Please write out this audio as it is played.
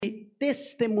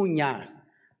testemunhar,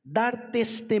 dar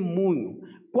testemunho.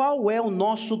 Qual é o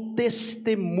nosso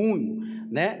testemunho,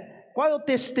 né? Qual é o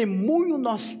testemunho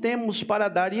nós temos para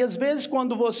dar? E às vezes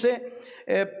quando você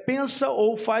pensa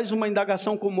ou faz uma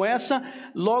indagação como essa,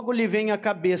 logo lhe vem à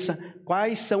cabeça: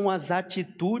 quais são as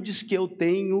atitudes que eu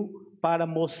tenho para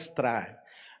mostrar?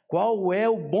 Qual é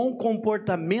o bom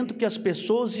comportamento que as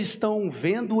pessoas estão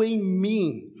vendo em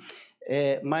mim?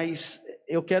 Mas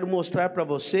eu quero mostrar para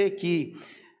você que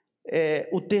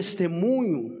o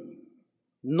testemunho,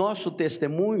 nosso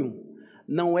testemunho,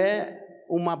 não é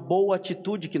uma boa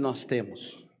atitude que nós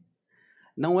temos,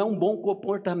 não é um bom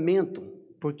comportamento,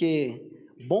 porque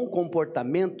bom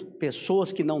comportamento,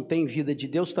 pessoas que não têm vida de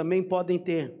Deus também podem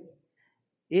ter.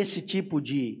 Esse tipo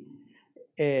de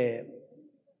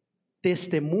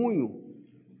testemunho,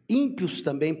 ímpios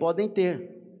também podem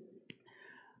ter,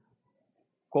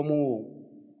 como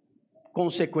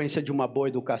consequência de uma boa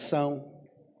educação,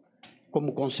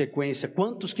 como consequência,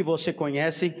 quantos que você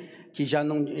conhece que já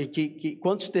não,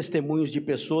 quantos testemunhos de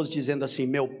pessoas dizendo assim: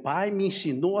 meu pai me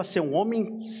ensinou a ser um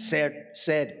homem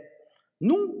sério,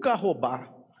 nunca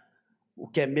roubar, o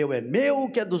que é meu,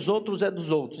 o que é dos outros é dos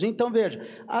outros. Então veja,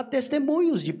 há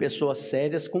testemunhos de pessoas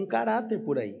sérias com caráter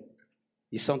por aí,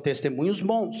 e são testemunhos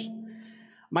bons.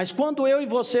 Mas quando eu e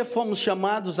você fomos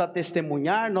chamados a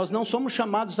testemunhar, nós não somos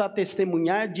chamados a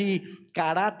testemunhar de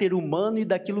caráter humano e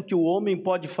daquilo que o homem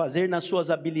pode fazer nas suas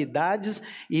habilidades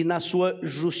e na sua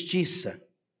justiça.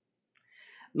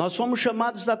 Nós fomos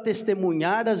chamados a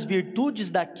testemunhar as virtudes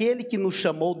daquele que nos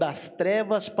chamou das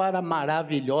trevas para a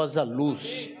maravilhosa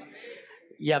luz.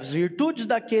 E as virtudes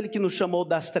daquele que nos chamou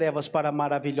das trevas para a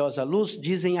maravilhosa luz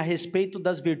dizem a respeito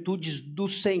das virtudes do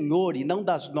Senhor e não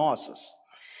das nossas.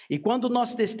 E quando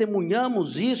nós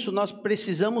testemunhamos isso, nós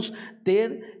precisamos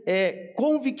ter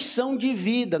convicção de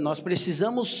vida. Nós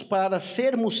precisamos, para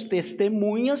sermos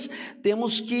testemunhas,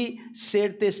 temos que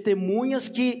ser testemunhas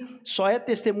que só é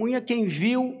testemunha quem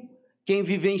viu, quem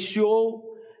vivenciou,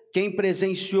 quem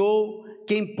presenciou,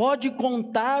 quem pode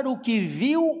contar o que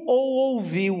viu ou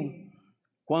ouviu.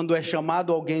 Quando é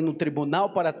chamado alguém no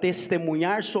tribunal para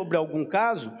testemunhar sobre algum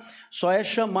caso, só é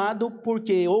chamado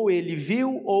porque ou ele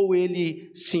viu, ou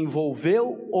ele se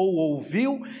envolveu, ou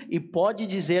ouviu, e pode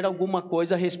dizer alguma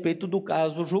coisa a respeito do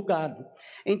caso julgado.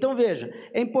 Então veja,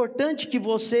 é importante que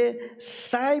você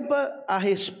saiba a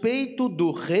respeito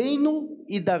do reino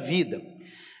e da vida,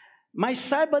 mas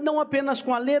saiba não apenas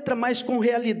com a letra, mas com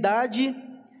realidade,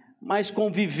 mas com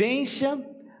vivência,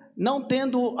 não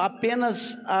tendo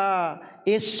apenas a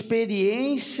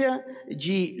experiência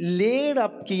de ler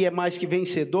que é mais que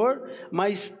vencedor,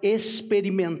 mas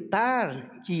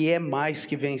experimentar que é mais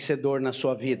que vencedor na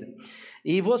sua vida.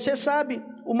 E você sabe,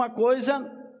 uma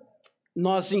coisa,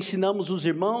 nós ensinamos os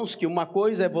irmãos que uma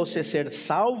coisa é você ser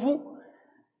salvo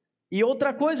e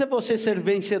outra coisa é você ser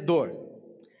vencedor.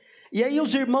 E aí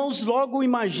os irmãos logo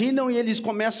imaginam e eles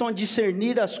começam a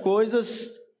discernir as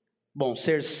coisas. Bom,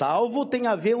 ser salvo tem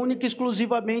a ver única e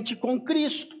exclusivamente com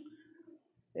Cristo.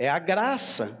 É a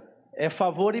graça, é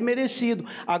favor imerecido.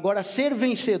 Agora, ser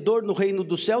vencedor no reino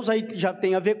dos céus, aí já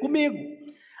tem a ver comigo.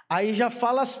 Aí já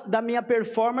fala da minha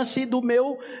performance e do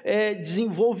meu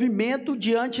desenvolvimento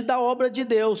diante da obra de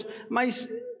Deus. Mas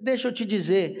deixa eu te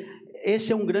dizer,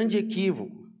 esse é um grande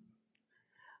equívoco.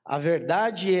 A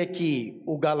verdade é que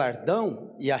o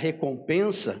galardão e a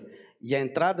recompensa e a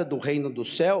entrada do reino do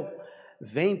céu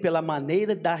vem pela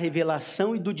maneira da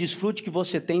revelação e do desfrute que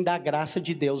você tem da graça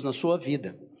de Deus na sua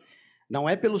vida. Não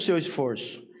é pelo seu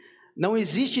esforço. Não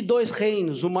existe dois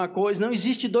reinos, uma coisa, não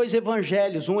existe dois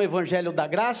evangelhos, um evangelho da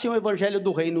graça e um evangelho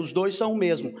do reino, os dois são o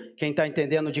mesmo. Quem está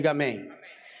entendendo, diga amém.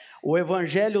 O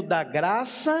evangelho da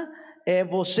graça é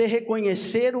você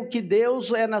reconhecer o que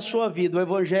Deus é na sua vida. O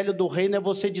evangelho do reino é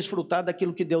você desfrutar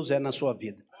daquilo que Deus é na sua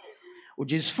vida. O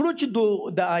desfrute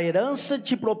da herança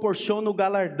te proporciona o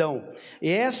galardão. E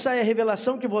essa é a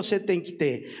revelação que você tem que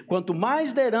ter. Quanto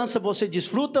mais da herança você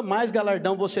desfruta, mais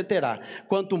galardão você terá.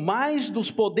 Quanto mais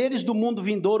dos poderes do mundo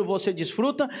vindouro você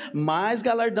desfruta, mais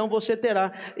galardão você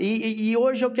terá. E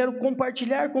hoje eu quero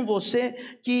compartilhar com você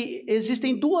que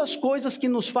existem duas coisas que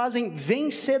nos fazem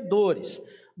vencedores.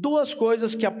 Duas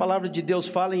coisas que a palavra de Deus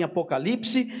fala em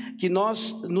Apocalipse, que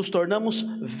nós nos tornamos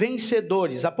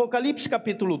vencedores. Apocalipse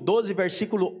capítulo 12,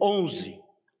 versículo 11.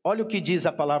 Olha o que diz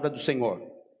a palavra do Senhor.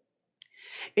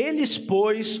 Eles,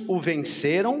 pois, o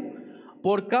venceram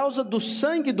por causa do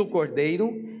sangue do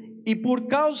Cordeiro e por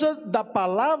causa da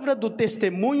palavra do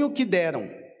testemunho que deram.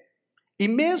 E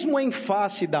mesmo em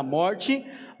face da morte,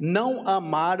 não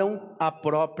amaram a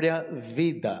própria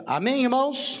vida. Amém,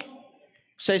 irmãos?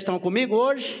 Vocês estão comigo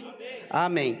hoje?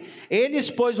 Amém. Eles,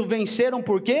 pois, o venceram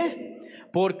por quê?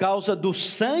 por causa do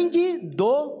sangue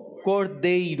do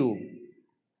Cordeiro.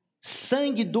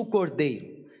 Sangue do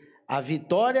Cordeiro. A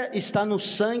vitória está no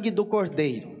sangue do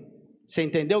Cordeiro. Você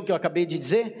entendeu o que eu acabei de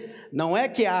dizer? Não é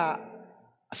que a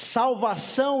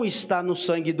salvação está no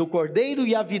sangue do Cordeiro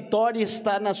e a vitória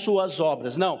está nas suas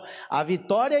obras. Não, a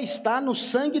vitória está no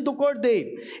sangue do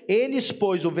Cordeiro. Eles,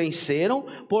 pois, o venceram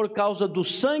por causa do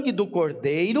sangue do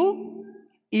Cordeiro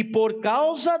e por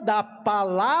causa da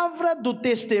palavra do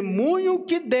testemunho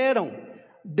que deram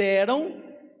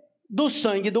do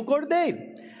sangue do Cordeiro.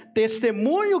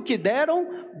 Testemunho que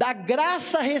deram da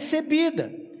graça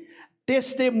recebida.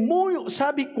 Testemunho,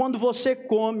 sabe quando você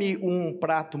come um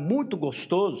prato muito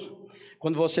gostoso,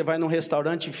 quando você vai num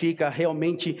restaurante e fica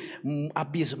realmente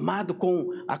abismado com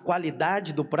a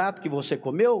qualidade do prato que você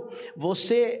comeu,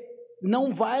 você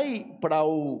não vai para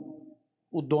o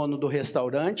dono do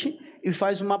restaurante e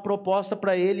faz uma proposta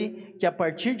para ele que a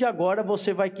partir de agora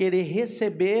você vai querer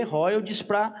receber royalties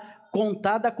para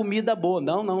contar da comida boa.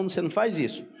 Não, você não faz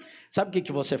isso. Sabe o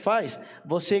que você faz?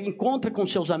 Você encontra com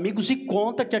seus amigos e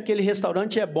conta que aquele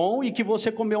restaurante é bom e que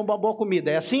você comeu uma boa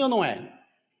comida. É assim ou não é?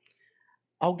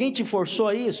 Alguém te forçou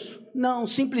a isso? Não,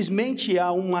 simplesmente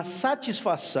há uma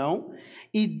satisfação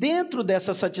e dentro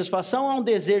dessa satisfação há um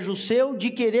desejo seu de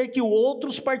querer que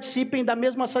outros participem da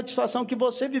mesma satisfação que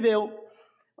você viveu.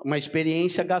 Uma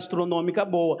experiência gastronômica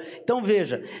boa. Então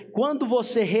veja, quando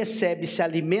você recebe, se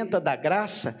alimenta da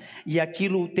graça, e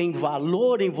aquilo tem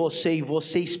valor em você, e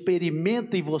você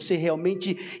experimenta, e você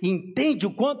realmente entende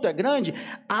o quanto é grande,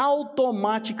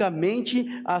 automaticamente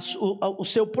o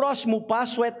seu próximo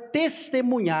passo é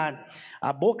testemunhar.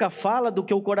 A boca fala do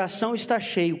que o coração está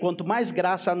cheio. Quanto mais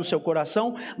graça há no seu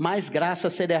coração, mais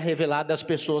graça será revelada às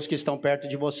pessoas que estão perto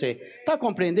de você. Está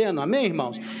compreendendo? Amém,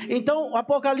 irmãos? Então, o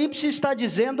Apocalipse está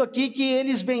dizendo aqui que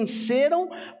eles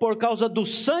venceram por causa do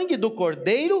sangue do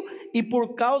Cordeiro e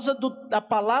por causa da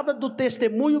palavra do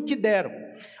testemunho que deram.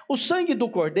 O sangue do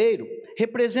Cordeiro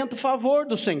representa o favor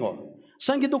do Senhor. O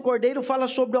sangue do Cordeiro fala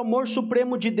sobre o amor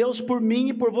supremo de Deus por mim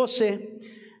e por você.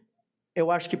 Eu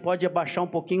acho que pode abaixar um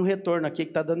pouquinho o retorno aqui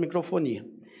que está dando microfonia.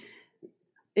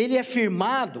 Ele é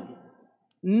firmado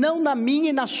não na minha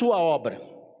e na sua obra.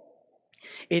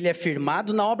 Ele é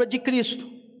firmado na obra de Cristo.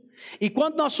 E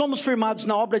quando nós somos firmados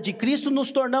na obra de Cristo,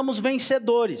 nos tornamos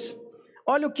vencedores.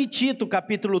 Olha o que Tito,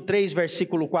 capítulo 3,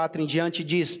 versículo 4 em diante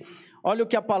diz. Olha o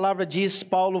que a palavra diz,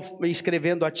 Paulo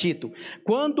escrevendo a Tito.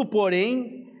 Quando,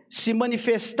 porém, se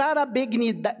manifestar a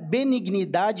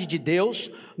benignidade de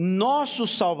Deus, nosso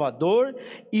Salvador,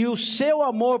 e o seu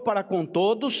amor para com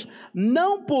todos,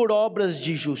 não por obras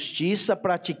de justiça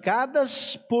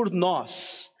praticadas por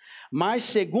nós, mas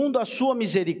segundo a sua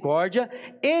misericórdia,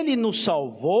 Ele nos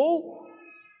salvou,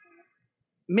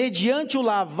 mediante o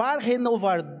lavar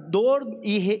renovador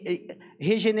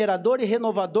regenerador e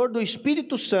renovador do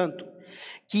Espírito Santo,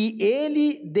 que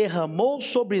Ele derramou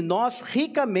sobre nós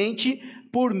ricamente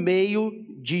por meio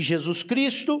de Jesus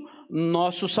Cristo,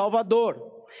 nosso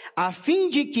Salvador, a fim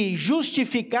de que,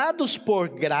 justificados por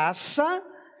graça,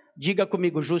 diga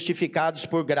comigo, justificados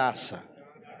por graça,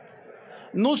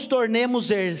 nos tornemos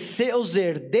seus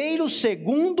herdeiros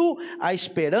segundo a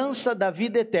esperança da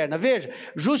vida eterna. Veja,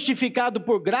 justificado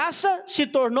por graça, se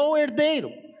tornou herdeiro.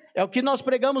 É o que nós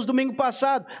pregamos domingo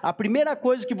passado. A primeira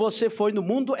coisa que você foi no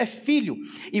mundo é filho.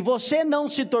 E você não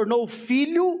se tornou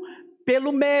filho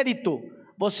pelo mérito.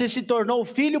 Você se tornou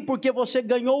filho porque você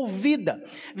ganhou vida.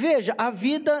 Veja, a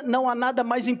vida, não há nada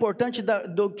mais importante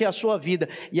do que a sua vida.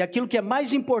 E aquilo que é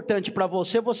mais importante para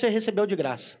você, você recebeu de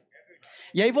graça.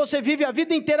 E aí você vive a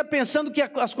vida inteira pensando que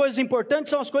as coisas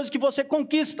importantes são as coisas que você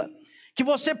conquista, que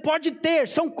você pode ter,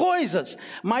 são coisas.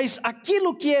 Mas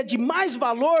aquilo que é de mais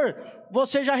valor,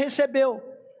 você já recebeu.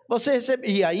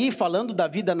 E aí, falando da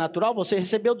vida natural, você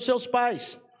recebeu dos seus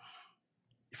pais.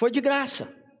 Foi de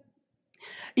graça.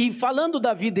 E falando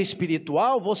da vida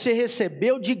espiritual, você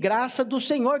recebeu de graça do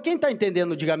Senhor. Quem está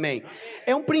entendendo, diga amém.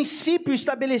 É um princípio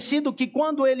estabelecido que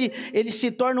quando ele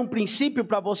se torna um princípio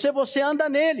para você, você anda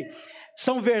nele.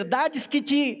 São verdades que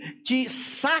te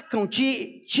sacam,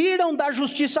 te tiram da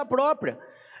justiça própria.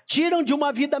 Tiram de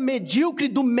uma vida medíocre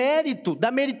do mérito, da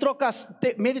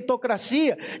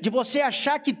meritocracia, de você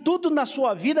achar que tudo na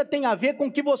sua vida tem a ver com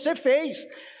o que você fez.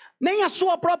 Nem a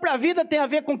sua própria vida tem a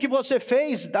ver com o que você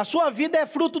fez. A sua vida é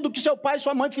fruto do que seu pai e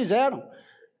sua mãe fizeram.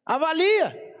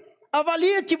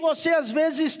 Avalia que você às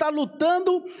vezes está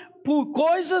lutando por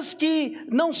coisas que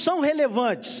não são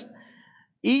relevantes.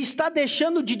 e está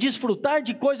deixando de desfrutar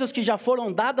de coisas que já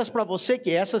foram dadas para você,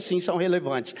 que essas sim são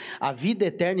relevantes. A vida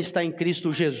eterna está em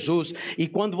Cristo Jesus, e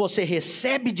quando você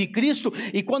recebe de Cristo,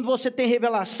 e quando você tem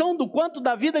revelação do quanto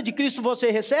da vida de Cristo você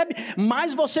recebe,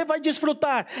 mais você vai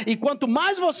desfrutar, e quanto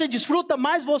mais você desfruta,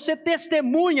 mais você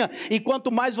testemunha, e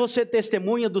quanto mais você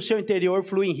testemunha, do seu interior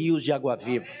fluem rios de água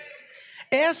viva.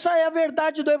 Essa é a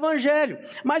verdade do Evangelho,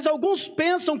 mas alguns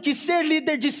pensam que ser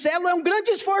líder de célula é um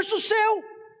grande esforço seu.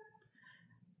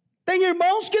 Tem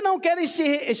irmãos que não querem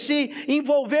se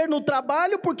envolver no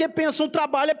trabalho porque pensam que o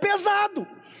trabalho é pesado.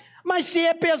 Mas se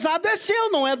é pesado é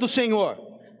seu, não é do Senhor.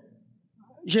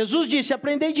 Jesus disse: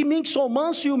 aprendei de mim que sou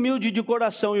manso e humilde de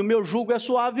coração, e o meu jugo é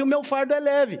suave e o meu fardo é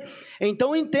leve.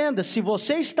 Então entenda, se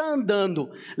você está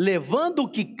andando, levando o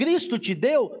que Cristo te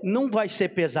deu, não vai ser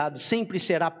pesado, sempre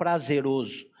será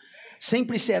prazeroso.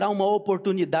 Sempre será uma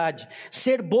oportunidade.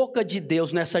 Ser boca de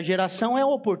Deus nessa geração é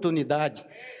oportunidade.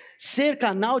 Ser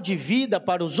canal de vida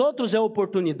para os outros é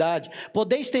oportunidade.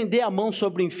 Poder estender a mão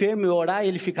sobre o enfermo e orar e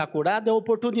ele ficar curado é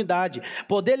oportunidade.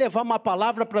 Poder levar uma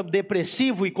palavra para o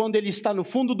depressivo e quando ele está no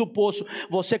fundo do poço,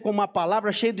 você com uma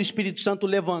palavra cheia do Espírito Santo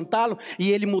levantá-lo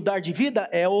e ele mudar de vida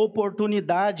é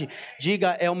oportunidade.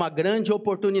 Diga, é uma grande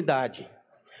oportunidade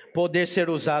poder ser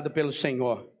usado pelo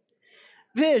Senhor.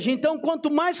 Veja, então, quanto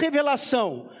mais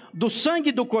revelação do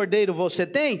sangue do Cordeiro você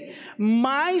tem,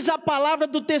 mais a palavra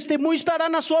do testemunho estará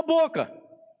na sua boca.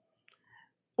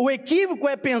 O equívoco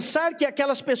é pensar que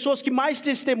aquelas pessoas que mais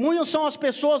testemunham são as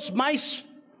pessoas mais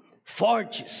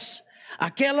fortes,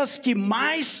 aquelas que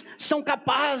mais são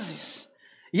capazes,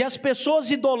 e as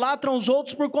pessoas idolatram os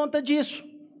outros por conta disso.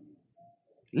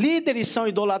 Líderes são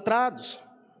idolatrados.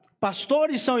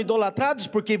 Pastores são idolatrados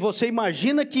porque você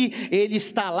imagina que ele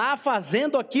está lá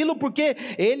fazendo aquilo porque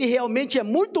ele realmente é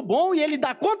muito bom e ele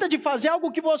dá conta de fazer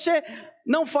algo que você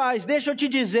não faz. Deixa eu te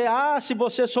dizer, se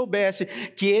você soubesse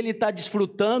que ele está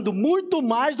desfrutando muito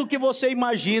mais do que você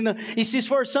imagina e se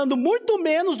esforçando muito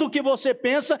menos do que você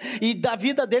pensa, e da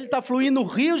vida dele está fluindo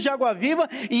rios de água viva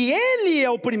e ele é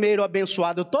o primeiro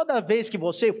abençoado. Toda vez que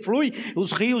você flui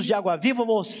os rios de água viva,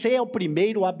 você é o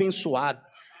primeiro abençoado.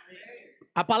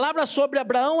 A palavra sobre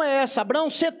Abraão é essa: Abraão,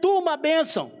 sê tu uma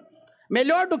bênção.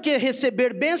 Melhor do que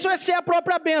receber bênção é ser a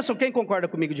própria bênção. Quem concorda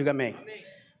comigo, diga amém.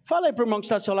 Fala aí para o irmão que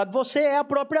está do seu lado, você é a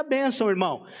própria bênção,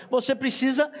 irmão. Você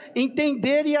precisa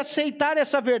entender e aceitar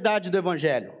essa verdade do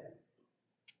Evangelho.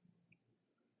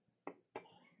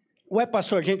 Ué,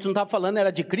 pastor, a gente não está falando,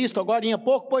 era de Cristo agora em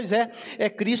pouco? Pois é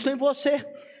Cristo em você.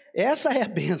 Essa é a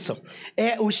bênção,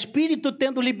 é o Espírito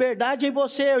tendo liberdade em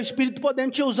você, é o Espírito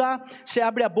podendo te usar. Você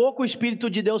abre a boca, o Espírito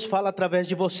de Deus fala através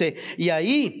de você. E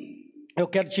aí, eu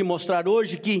quero te mostrar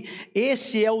hoje que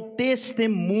esse é o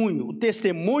testemunho. O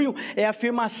testemunho é a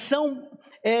afirmação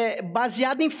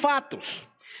baseada em fatos.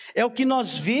 É o que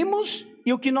nós vimos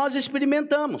e o que nós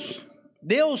experimentamos.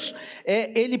 Deus,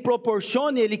 Ele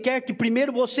proporciona, Ele quer que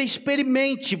primeiro você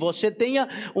experimente, você tenha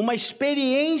uma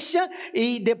experiência,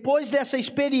 e depois dessa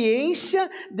experiência,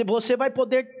 você vai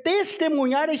poder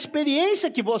testemunhar a experiência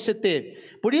que você teve.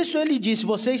 Por isso Ele disse,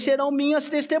 vocês serão minhas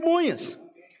testemunhas.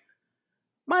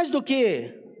 Mais do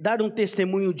que dar um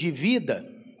testemunho de vida,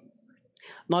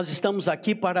 nós estamos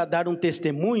aqui para dar um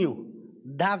testemunho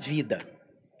da vida.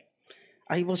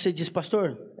 Aí você diz,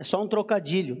 pastor, é só um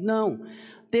trocadilho. Não.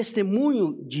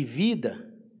 Testemunho de vida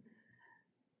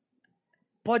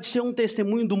pode ser um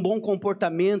testemunho de um bom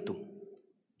comportamento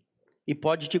e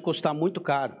pode te custar muito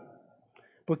caro,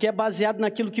 porque é baseado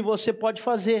naquilo que você pode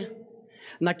fazer,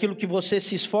 naquilo que você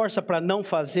se esforça para não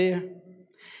fazer,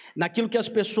 naquilo que as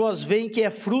pessoas veem que é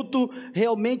fruto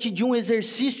realmente de um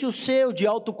exercício seu de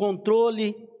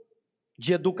autocontrole,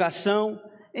 de educação.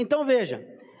 Então veja,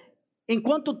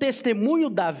 enquanto o testemunho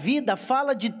da vida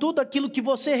fala de tudo aquilo que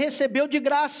você recebeu de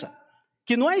graça,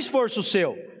 que não é esforço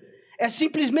seu, é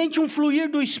simplesmente um fluir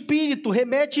do Espírito,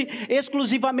 remete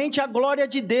exclusivamente à glória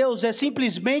de Deus, é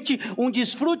simplesmente um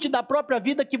desfrute da própria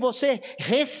vida que você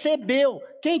recebeu.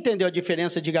 Quem entendeu a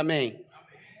diferença, diga amém.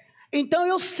 Então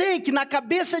eu sei que na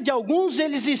cabeça de alguns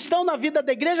eles estão na vida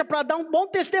da igreja para dar um bom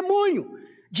testemunho,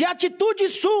 de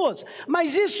atitudes suas,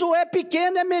 mas isso é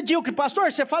pequeno, é medíocre. Pastor,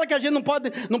 você fala que a gente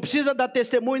não precisa dar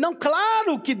testemunho. Não,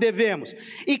 claro que devemos,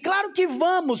 e claro que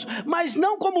vamos, mas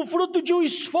não como fruto de um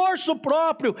esforço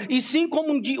próprio, e sim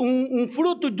como um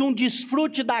fruto de um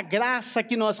desfrute da graça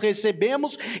que nós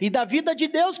recebemos, e da vida de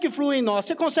Deus que flui em nós.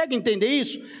 Você consegue entender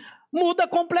isso? Muda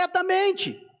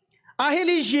completamente. A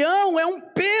religião é um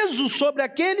peso sobre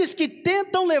aqueles que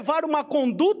tentam levar uma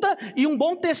conduta e um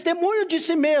bom testemunho de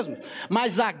si mesmos.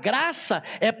 Mas a graça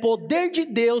é poder de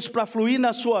Deus para fluir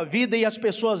na sua vida e as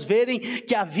pessoas verem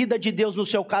que a vida de Deus no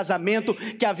seu casamento,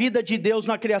 que a vida de Deus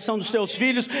na criação dos teus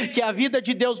filhos, que a vida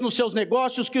de Deus nos seus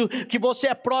negócios, que você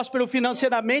é próspero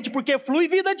financeiramente, porque flui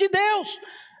vida de Deus.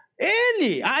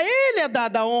 A Ele é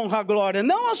dada a honra, a glória,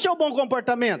 não ao seu bom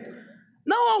comportamento,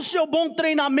 não ao seu bom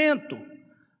treinamento,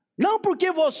 não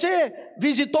porque você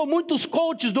visitou muitos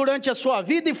coaches durante a sua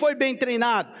vida e foi bem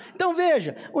treinado. Então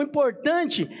veja, o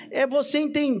importante é você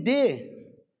entender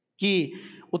que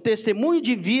o testemunho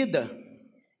de vida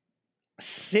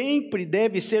sempre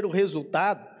deve ser o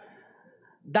resultado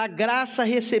da graça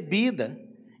recebida,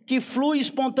 que flui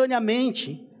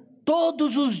espontaneamente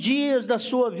todos os dias da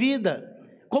sua vida,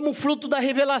 como fruto da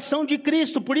revelação de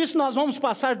Cristo. Por isso nós vamos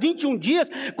passar 21 dias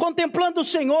contemplando o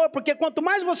Senhor, porque quanto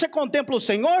mais você contempla o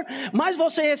Senhor, mais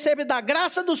você recebe da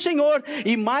graça do Senhor,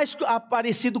 e mais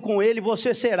parecido com Ele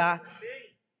você será.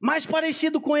 Mais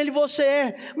parecido com Ele você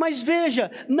é. Mas veja,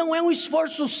 não é um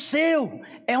esforço seu,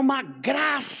 é uma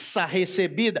graça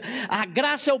recebida. A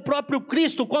graça é o próprio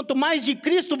Cristo. Quanto mais de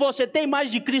Cristo você tem, mais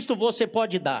de Cristo você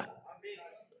pode dar.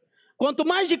 Quanto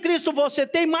mais de Cristo você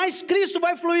tem, mais Cristo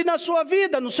vai fluir na sua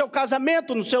vida, no seu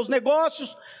casamento, nos seus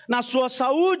negócios, na sua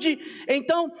saúde.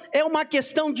 Então, é uma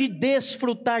questão de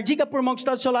desfrutar. Diga para o irmão que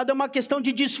está do seu lado, é uma questão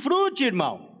de desfrute,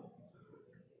 irmão.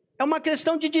 É uma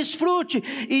questão de desfrute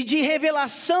e de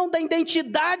revelação da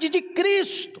identidade de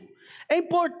Cristo. É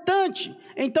importante.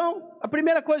 Então, a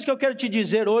primeira coisa que eu quero te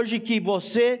dizer hoje é que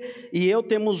você e eu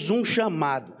temos um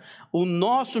chamado. O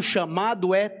nosso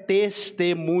chamado é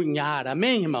testemunhar.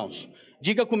 Amém, irmãos?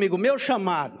 Diga comigo, meu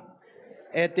chamado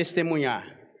é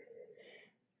testemunhar.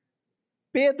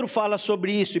 Pedro fala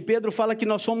sobre isso, e Pedro fala que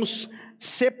nós fomos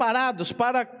separados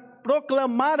para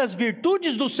proclamar as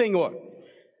virtudes do Senhor.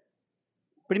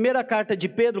 Primeira carta de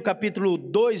Pedro, capítulo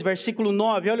 2, versículo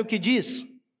 9, olha o que diz.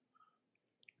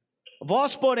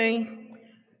 Vós, porém,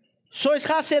 sois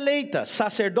raça eleita,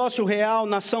 sacerdócio real,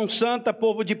 nação santa,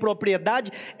 povo de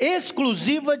propriedade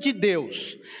exclusiva de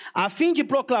Deus, a fim de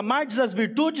proclamardes as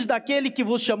virtudes daquele que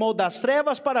vos chamou das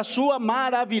trevas para a sua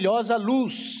maravilhosa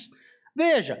luz.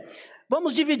 Veja,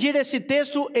 vamos dividir esse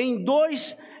texto em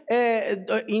duas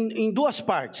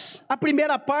partes. A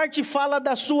primeira parte fala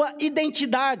da sua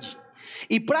identidade.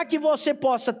 E para que você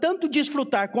possa tanto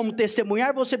desfrutar como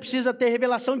testemunhar, você precisa ter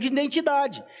revelação de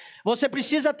identidade. Você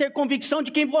precisa ter convicção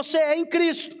de quem você é em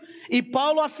Cristo. E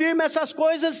Paulo afirma essas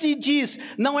coisas e diz,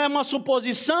 não é uma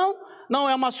suposição, não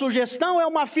é uma sugestão, é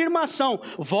uma afirmação.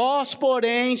 Vós,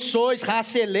 porém, sois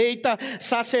raça eleita,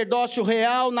 sacerdócio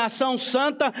real, nação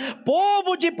santa,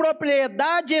 povo de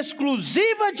propriedade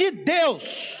exclusiva de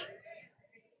Deus.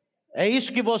 É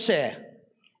isso que você é.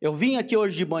 Eu vim aqui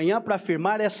hoje de manhã para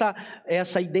afirmar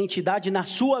essa identidade na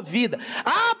sua vida.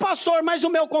 Ah, pastor, mas o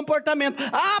meu comportamento.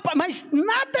 Ah, mas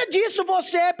nada disso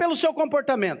você é pelo seu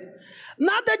comportamento.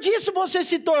 Nada disso você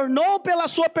se tornou pela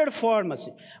sua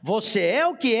performance. Você é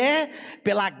o que é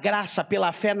pela graça,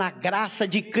 pela fé na graça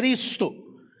de Cristo.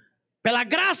 Pela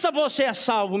graça você é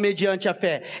salvo mediante a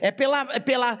fé. É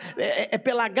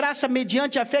pela graça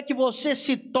mediante a fé que você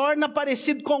se torna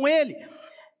parecido com Ele.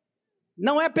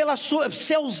 Não é pelos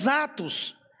seus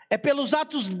atos, é pelos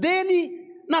atos dele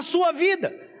na sua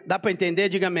vida. Dá para entender?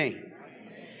 Diga amém.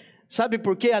 Sabe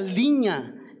por quê? A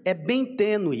linha é bem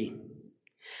tênue.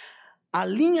 A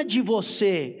linha de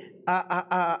você,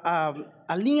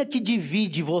 a linha que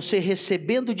divide você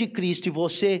recebendo de Cristo e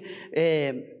você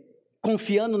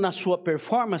confiando na sua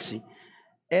performance,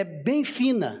 é bem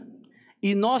fina.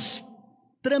 E nós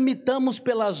tramitamos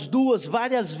pelas duas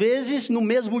várias vezes no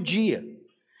mesmo dia.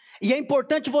 E é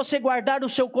importante você guardar o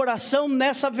seu coração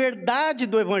nessa verdade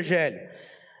do Evangelho.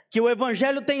 Que o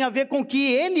Evangelho tem a ver com o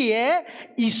que Ele é,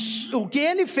 e o que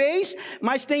Ele fez,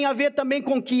 mas tem a ver também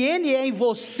com o que Ele é em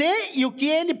você e o que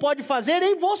Ele pode fazer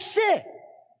em você.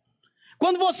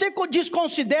 Quando você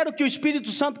desconsidera o que o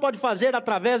Espírito Santo pode fazer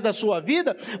através da sua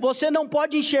vida, você não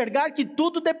pode enxergar que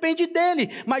tudo depende dEle.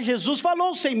 Mas Jesus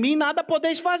falou, sem mim nada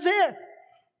podeis fazer.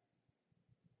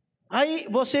 Aí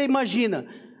você imagina...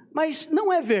 Mas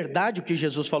não é verdade o que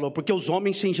Jesus falou, porque os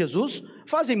homens sem Jesus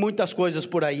fazem muitas coisas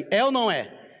por aí, é ou não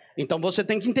é? Então você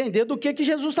tem que entender do que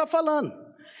Jesus está falando.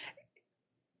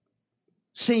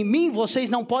 Sem mim vocês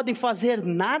não podem fazer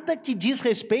nada que diz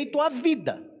respeito à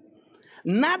vida,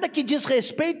 nada que diz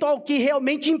respeito ao que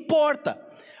realmente importa.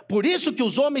 Por isso que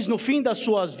os homens no fim das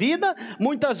suas vidas,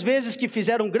 muitas vezes que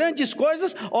fizeram grandes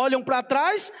coisas, olham para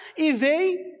trás e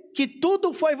veem que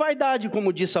tudo foi vaidade,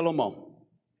 como diz Salomão,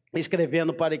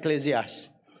 escrevendo para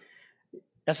Eclesiastes.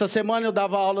 Essa semana eu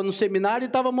dava aula no seminário e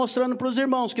estava mostrando para os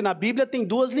irmãos que na Bíblia tem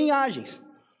 2 linhagens.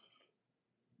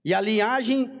 E a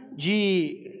linhagem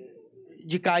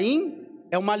de Caim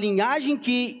é uma linhagem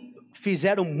que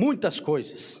fizeram muitas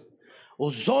coisas.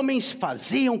 Os homens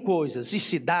faziam coisas, e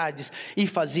cidades, e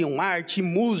faziam arte, e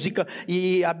música,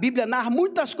 e a Bíblia narra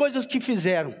muitas coisas que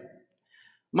fizeram.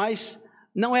 Mas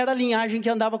não era a linhagem que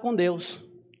andava com Deus.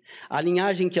 A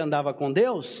linhagem que andava com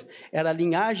Deus era a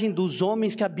linhagem dos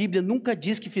homens que a Bíblia nunca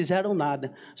diz que fizeram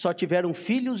nada. Só tiveram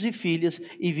filhos e filhas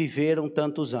e viveram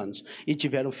tantos anos. E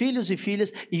tiveram filhos e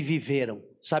filhas e viveram.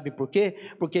 Sabe por quê?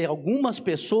 Porque algumas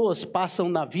pessoas passam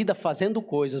na vida fazendo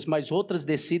coisas, mas outras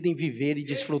decidem viver e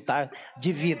desfrutar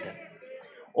de vida.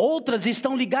 Outras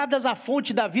estão ligadas à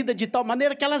fonte da vida de tal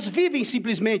maneira que elas vivem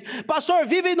simplesmente. Pastor,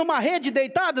 vivem numa rede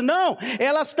deitada? Não,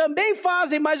 elas também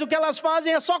fazem, mas o que elas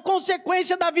fazem é só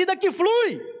consequência da vida que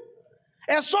flui.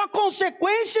 É só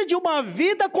consequência de uma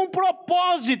vida com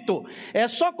propósito. É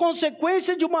só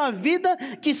consequência de uma vida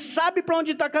que sabe para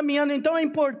onde está caminhando. Então é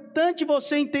importante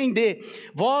você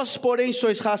entender. Vós, porém,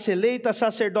 sois raça eleita,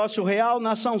 sacerdócio real,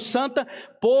 nação santa,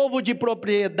 povo de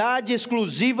propriedade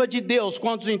exclusiva de Deus.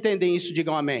 Quantos entendem isso?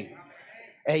 Digam amém.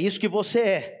 É isso que você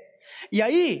é. E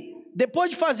aí, depois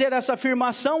de fazer essa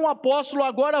afirmação, o apóstolo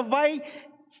agora vai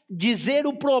dizer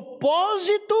o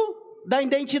propósito da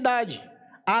identidade.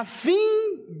 A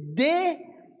fim de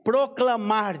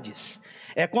proclamardes.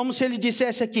 É como se ele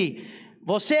dissesse aqui: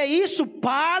 você é isso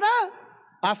para,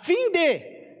 a fim de,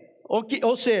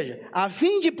 ou seja, a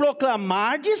fim de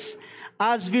proclamardes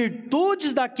as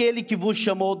virtudes daquele que vos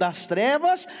chamou das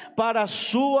trevas para a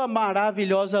sua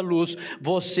maravilhosa luz.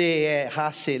 Você é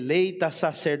raça eleita,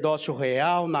 sacerdócio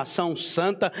real, nação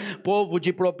santa, povo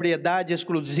de propriedade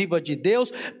exclusiva de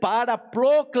Deus, para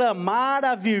proclamar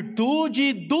a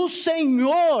virtude do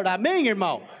Senhor. Amém,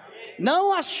 irmão?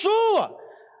 Não a sua.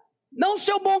 Não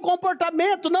seu bom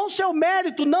comportamento, não seu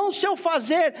mérito, não seu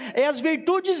fazer, é as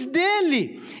virtudes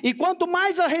dele. E quanto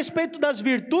mais a respeito das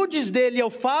virtudes dele eu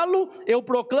falo, eu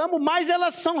proclamo, mais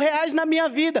elas são reais na minha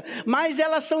vida, mais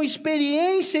elas são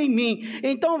experiência em mim.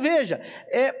 Então veja,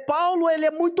 Paulo ele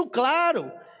é muito claro,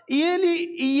 e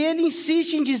ele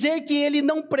insiste em dizer que ele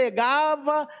não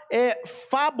pregava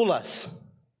fábulas,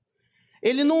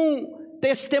 ele não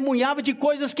testemunhava de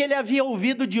coisas que ele havia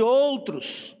ouvido de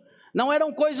outros. Não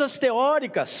eram coisas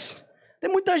teóricas.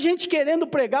 Tem muita gente querendo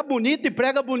pregar bonito e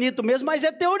prega bonito mesmo, mas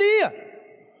é teoria.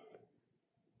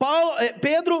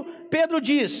 Pedro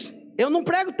diz: eu não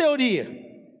prego teoria.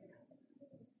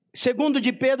 Segundo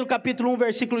de Pedro, capítulo 1,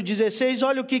 versículo 16,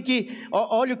 olha o que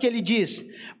ele diz: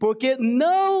 porque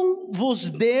não vos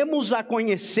demos a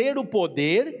conhecer o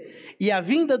poder e a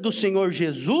vinda do Senhor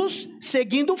Jesus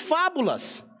seguindo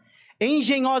fábulas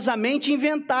engenhosamente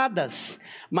inventadas,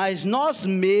 mas nós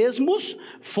mesmos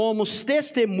fomos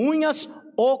testemunhas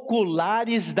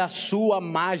oculares da sua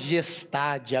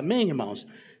majestade. Amém, irmãos?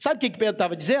 Sabe o que Pedro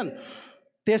estava dizendo?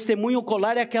 Testemunha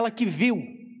ocular é aquela que viu.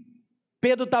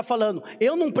 Pedro está falando: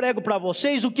 eu não prego para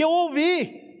vocês o que eu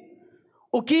ouvi,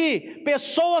 o que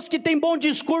pessoas que têm bom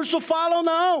discurso falam,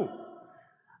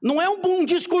 não é um bom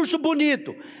discurso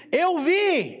bonito. Eu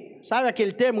vi. Sabe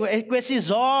aquele termo, com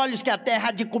esses olhos que a terra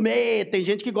há de comer? Tem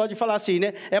gente que gosta de falar assim,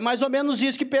 né? É mais ou menos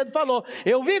isso que Pedro falou.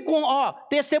 Eu vi com,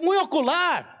 testemunho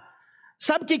ocular.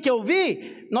 Sabe o que eu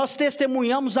vi? Nós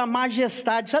testemunhamos a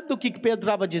majestade. Sabe do que Pedro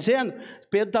estava dizendo?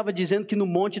 Pedro estava dizendo que no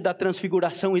monte da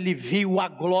transfiguração ele viu a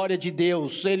glória de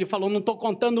Deus. Ele falou: não estou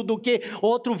contando do que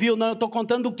outro viu, não, eu estou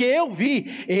contando do que eu vi.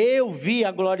 Eu vi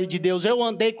a glória de Deus, eu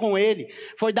andei com ele.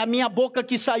 Foi da minha boca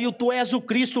que saiu: tu és o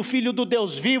Cristo, o Filho do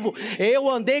Deus vivo. Eu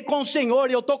andei com o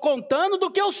Senhor e eu estou contando do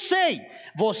que eu sei.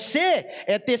 Você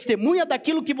é testemunha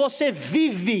daquilo que você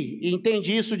vive.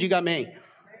 Entende isso? Diga amém.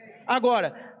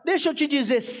 Agora, deixa eu te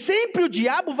dizer, sempre o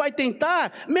diabo vai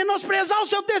tentar menosprezar o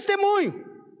seu testemunho.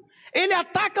 Ele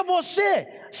ataca você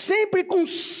sempre com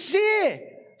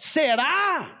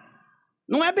será?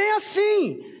 Não é bem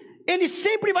assim. Ele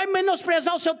sempre vai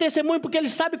menosprezar o seu testemunho, porque ele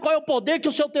sabe qual é o poder que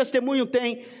o seu testemunho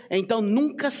tem. Então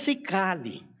nunca se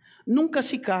cale, nunca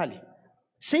se cale.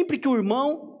 Sempre que o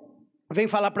irmão vem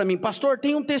falar para mim: pastor,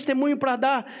 tem um testemunho para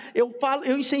dar, eu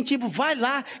incentivo, vai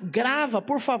lá, grava,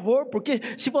 por favor, porque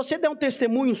se você der um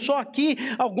testemunho só aqui,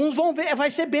 alguns vão ver,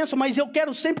 vai ser bênção, mas eu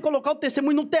quero sempre colocar o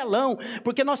testemunho no telão,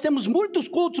 porque nós temos muitos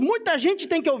cultos, muita gente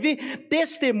tem que ouvir.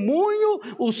 Testemunho,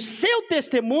 o seu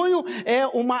testemunho é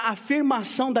uma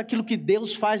afirmação daquilo que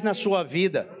Deus faz na sua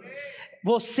vida.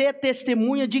 Você é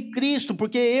testemunha de Cristo,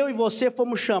 porque eu e você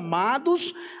fomos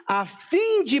chamados a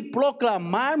fim de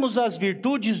proclamarmos as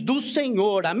virtudes do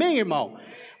Senhor. Amém, irmão?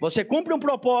 Você cumpre um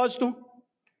propósito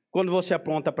quando você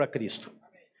aponta para Cristo.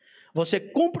 Você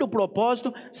cumpre o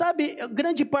propósito. Sabe,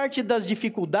 grande parte das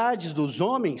dificuldades dos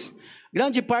homens,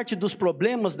 grande parte dos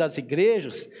problemas das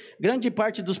igrejas, grande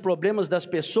parte dos problemas das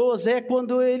pessoas é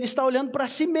quando ele está olhando para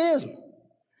si mesmo.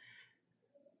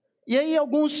 E aí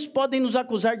alguns podem nos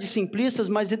acusar de simplistas,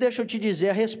 mas deixa eu te dizer,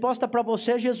 a resposta para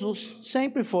você é Jesus.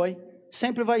 Sempre foi,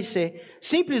 sempre vai ser.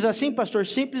 Simples assim, pastor?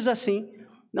 Simples assim.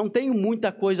 Não tenho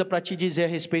muita coisa para te dizer a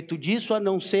respeito disso, a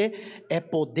não ser, é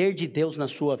poder de Deus na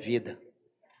sua vida.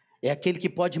 É aquele que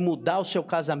pode mudar o seu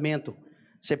casamento.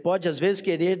 Você pode às vezes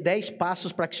querer 10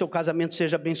 passos para que seu casamento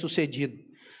seja bem sucedido.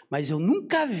 Mas eu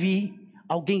nunca vi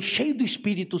alguém cheio do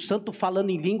Espírito Santo falando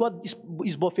em língua,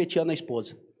 esbofeteando a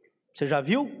esposa. Você já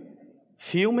viu?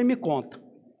 Filma e me conta.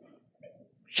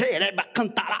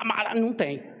 Não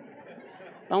tem.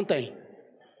 Não tem.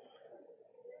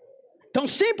 Então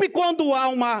sempre quando há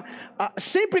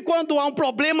um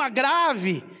problema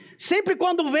grave, sempre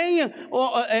quando vem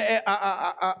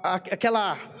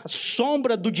aquela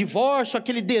sombra do divórcio,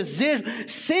 aquele desejo,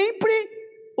 sempre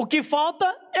o que falta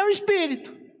é o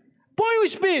Espírito. Põe o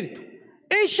Espírito.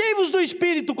 Enchei-vos do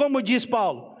Espírito, como diz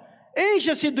Paulo.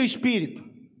 Encha-se do Espírito.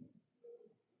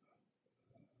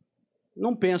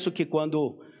 Não penso que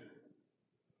quando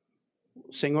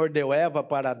o Senhor deu Eva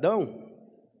para Adão,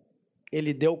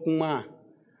 Ele deu com uma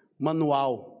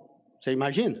manual. Você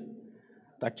imagina?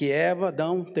 Está aqui Eva,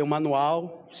 Adão, tem um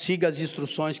manual, siga as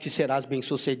instruções que serás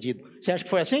bem-sucedido. Você acha que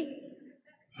foi assim?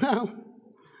 Não.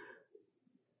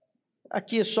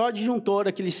 Aqui é só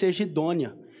adjuntora que lhe seja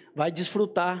idônea. Vai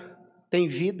desfrutar, tem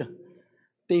vida,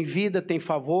 tem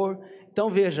favor. Então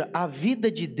veja, a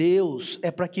vida de Deus é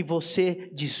para que você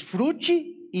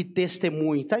desfrute e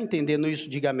testemunhe. Está entendendo isso?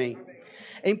 Diga amém.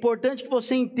 É importante que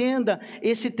você entenda,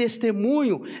 esse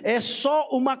testemunho é só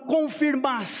uma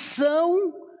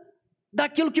confirmação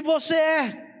daquilo que você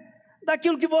é,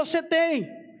 daquilo que você tem.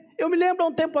 Eu me lembro há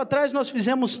um tempo atrás, nós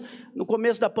fizemos no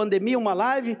começo da pandemia uma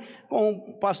live com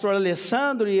o pastor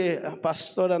Alessandro e a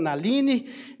pastora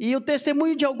Naline, e o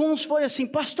testemunho de alguns foi assim: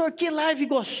 pastor, que live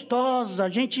gostosa, a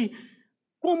gente,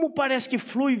 como parece que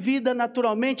flui vida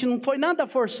naturalmente, não foi nada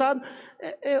forçado.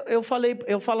 Eu falei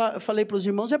para os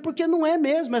irmãos, é porque não é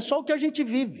mesmo, é só o que a gente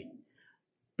vive.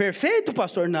 Perfeito,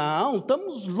 pastor? Não,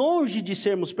 estamos longe de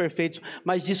sermos perfeitos,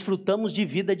 mas desfrutamos de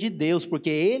vida de Deus, porque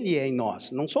Ele é em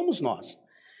nós, não somos nós.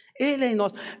 Ele é em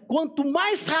nós. Quanto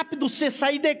mais rápido você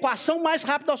sair da equação, mais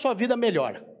rápido a sua vida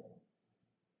melhora.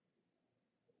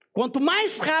 Quanto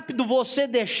mais rápido você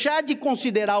deixar de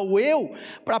considerar o eu,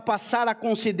 para passar a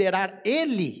considerar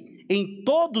Ele em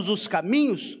todos os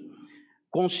caminhos,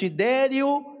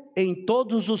 considere-o em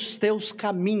todos os teus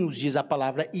caminhos, diz a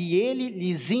palavra, e Ele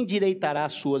lhes endireitará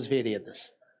as suas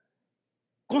veredas.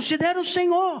 Considere o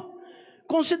Senhor.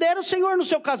 Considere o Senhor no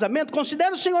seu casamento,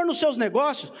 considere o Senhor nos seus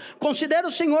negócios, considere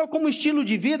o Senhor como estilo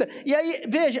de vida. E aí,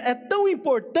 veja, é tão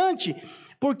importante,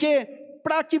 porque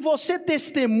para que você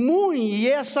testemunhe, e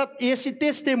esse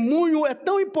testemunho é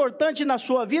tão importante na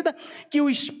sua vida, que o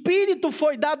Espírito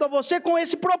foi dado a você com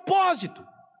esse propósito.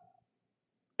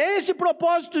 Esse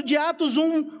propósito de Atos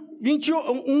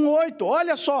 1:8,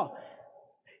 olha só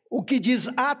o que diz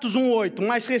Atos 1:8: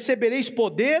 mas recebereis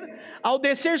poder ao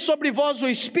descer sobre vós o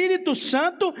Espírito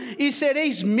Santo, e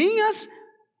sereis minhas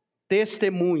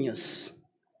testemunhas.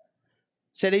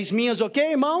 Sereis minhas,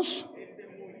 ok, irmãos?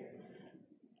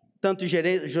 Tanto em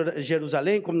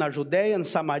Jerusalém, como na Judéia, na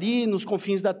Samaria e nos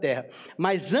confins da terra.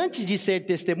 Mas antes de ser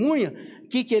testemunha, o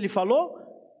que ele falou?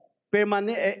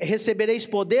 Recebereis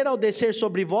poder ao descer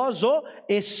sobre vós o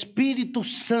Espírito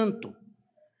Santo.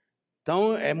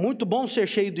 Então é muito bom ser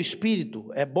cheio do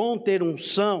Espírito, é bom ter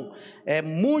unção, é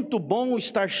muito bom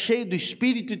estar cheio do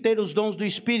Espírito e ter os dons do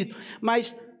Espírito,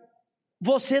 mas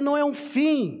você não é um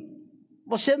fim,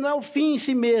 você não é o fim em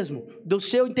si mesmo, do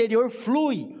seu interior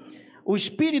flui. O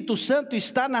Espírito Santo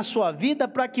está na sua vida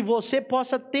para que você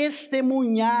possa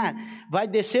testemunhar. Vai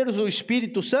descer o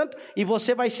Espírito Santo e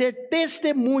você vai ser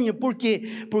testemunha. Por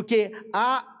quê? Porque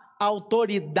a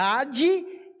autoridade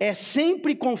é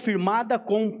sempre confirmada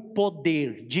com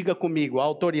poder. Diga comigo, a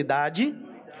autoridade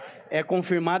é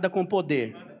confirmada com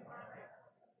poder.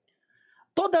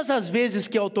 Todas as vezes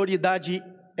que a autoridade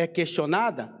é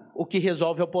questionada, o que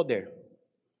resolve é o poder.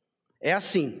 É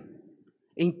assim,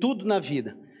 em tudo na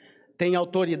vida. Tem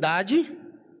autoridade,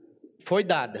 foi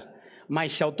dada,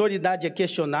 mas se a autoridade é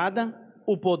questionada,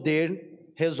 o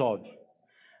poder resolve.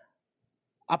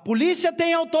 A polícia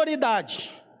tem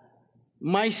autoridade,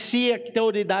 mas se a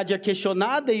autoridade é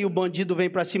questionada e o bandido vem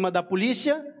para cima da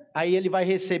polícia, aí ele vai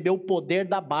receber o poder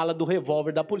da bala do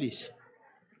revólver da polícia.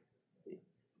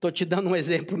 Estou te dando um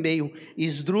exemplo meio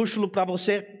esdrúxulo para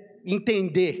você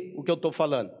entender o que eu estou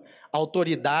falando. A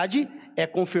autoridade é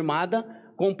confirmada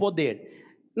com poder.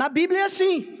 Na Bíblia é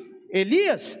assim.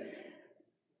 Elias,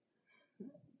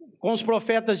 com os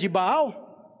profetas de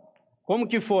Baal, como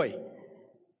que foi?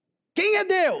 Quem é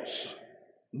Deus?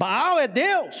 Baal é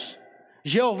Deus?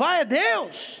 Jeová é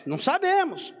Deus? Não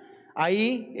sabemos.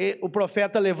 Aí o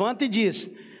profeta levanta e diz: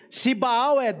 se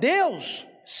Baal é Deus,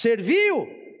 serviu.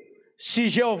 Se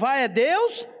Jeová é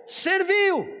Deus,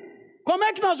 serviu. Como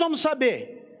é que nós vamos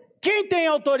saber? Quem tem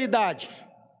autoridade?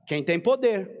 Quem tem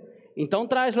poder. Então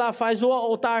traz lá, faz o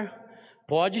altar.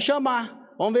 Pode chamar.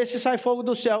 Vamos ver se sai fogo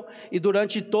do céu. E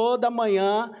durante toda a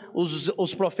manhã,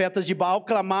 os profetas de Baal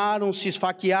clamaram, se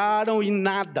esfaquearam e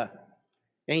nada.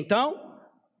 Então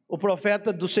o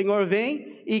profeta do Senhor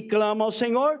vem e clama ao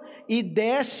Senhor e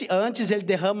desce. Antes ele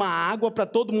derrama água para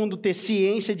todo mundo ter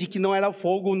ciência de que não era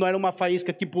fogo, não era uma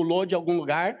faísca que pulou de algum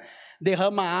lugar.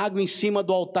 Derrama água em cima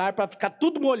do altar para ficar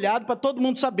tudo molhado, para todo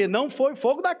mundo saber, não foi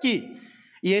fogo daqui.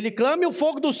 E ele clama e o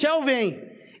fogo do céu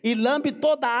vem e lambe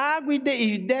toda a água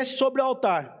e desce sobre o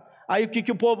altar. Aí o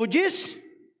que o povo disse?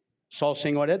 Só o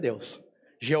Senhor é Deus.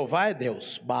 Jeová é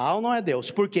Deus, Baal não é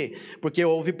Deus. Por quê? Porque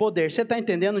houve poder. Você está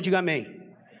entendendo? Diga amém.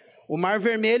 O Mar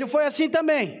Vermelho foi assim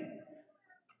também.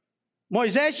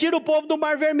 Moisés tira o povo do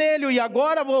Mar Vermelho, e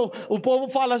agora o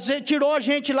povo fala: você tirou a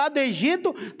gente lá do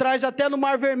Egito, traz até no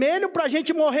Mar Vermelho para a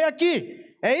gente morrer aqui,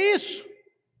 é isso?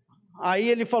 Aí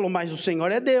ele falou: mas o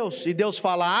Senhor é Deus, e Deus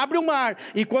fala: abre o mar,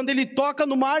 e quando ele toca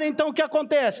no mar, então o que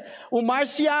acontece? O mar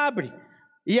se abre,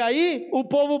 e aí o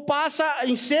povo passa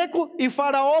em seco, e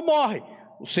Faraó morre.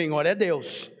 O Senhor é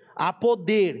Deus, há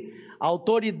poder. A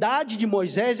autoridade de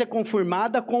Moisés é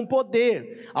confirmada com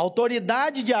poder. A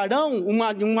autoridade de Arão,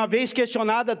 uma vez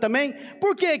questionada também,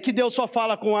 por que Deus só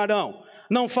fala com Arão?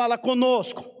 Não fala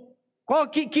conosco?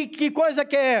 Que coisa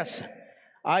que é essa?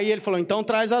 Aí ele falou: então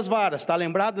traz as varas. Está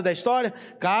lembrado da história?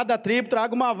 Cada tribo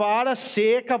traga uma vara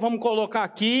seca, vamos colocar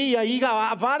aqui, e aí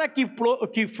a vara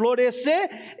que florescer,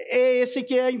 é esse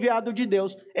que é enviado de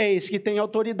Deus, é esse que tem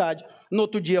autoridade. No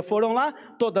outro dia foram lá,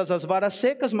 todas as varas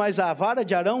secas, mas a vara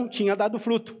de Arão tinha dado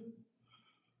fruto.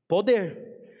 Poder,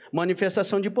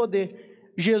 manifestação de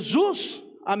poder. Jesus,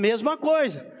 a mesma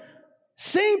coisa.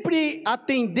 Sempre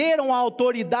atenderam à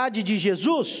autoridade de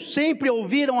Jesus? Sempre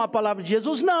ouviram a palavra de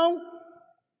Jesus? Não.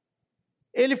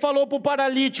 Ele falou para o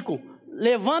paralítico: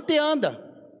 levanta e anda.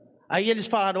 Aí eles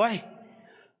falaram: ai,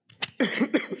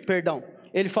 perdão.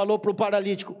 Ele falou para o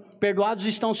paralítico: perdoados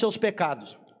estão os seus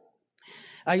pecados.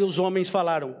 Aí os homens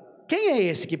falaram: quem é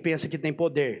esse que pensa que tem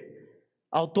poder?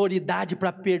 Autoridade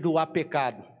para perdoar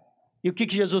pecado. E o que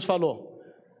Jesus falou?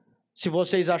 Se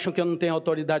vocês acham que eu não tenho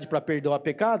autoridade para perdoar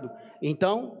pecado,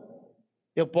 então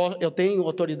eu tenho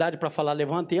autoridade para falar: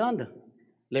 levanta e anda.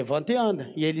 Levanta e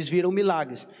anda. E eles viram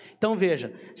milagres. Então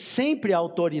veja, sempre a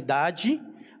autoridade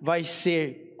vai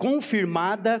ser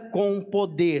confirmada com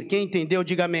poder. Quem entendeu,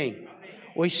 diga amém.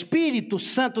 O Espírito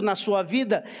Santo na sua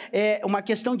vida é uma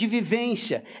questão de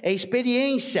vivência, é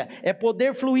experiência, é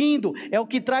poder fluindo, é o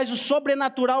que traz o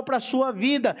sobrenatural para a sua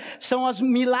vida, são os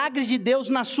milagres de Deus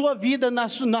na sua vida, na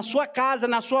sua casa,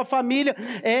 na sua família,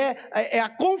 é a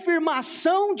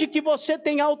confirmação de que você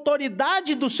tem a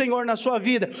autoridade do Senhor na sua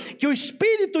vida, que o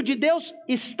Espírito de Deus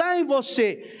está em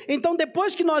você. Então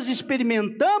depois que nós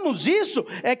experimentamos isso,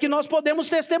 é que nós podemos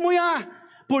testemunhar.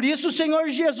 Por isso o Senhor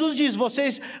Jesus diz: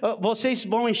 vocês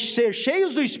vão ser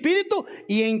cheios do Espírito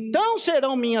e então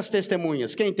serão minhas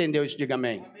testemunhas. Quem entendeu isso, diga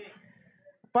amém.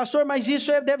 Pastor, mas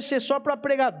isso deve ser só para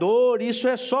pregador, isso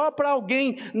é só para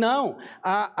alguém. Não,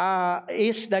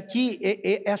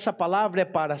 essa palavra é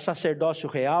para sacerdócio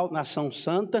real, nação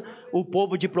santa, o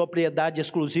povo de propriedade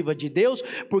exclusiva de Deus,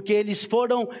 porque eles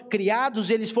foram criados,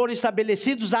 eles foram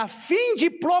estabelecidos a fim de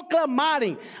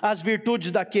proclamarem as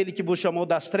virtudes daquele que vos chamou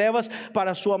das trevas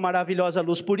para a sua maravilhosa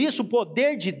luz. Por isso o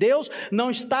poder de Deus não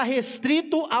está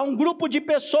restrito a um grupo de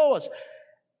pessoas.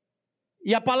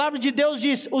 E a palavra de Deus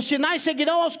diz: os sinais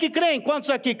seguirão aos que creem.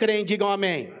 Quantos aqui creem? Digam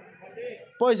amém.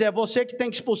 Pois é, você que tem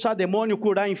que expulsar demônio,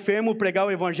 curar enfermo, pregar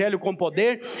o evangelho com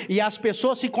poder, e as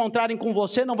pessoas se encontrarem com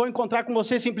você, não vão encontrar com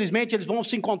você simplesmente, eles vão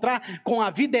se encontrar com a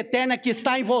vida eterna que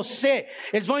está em você,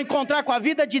 eles vão encontrar com a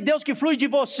vida de Deus que flui de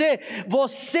você.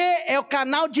 Você é o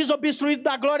canal desobstruído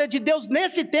da glória de Deus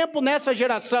nesse tempo, nessa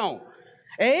geração.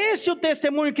 É esse o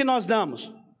testemunho que nós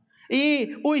damos.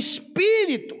 E o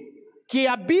Espírito que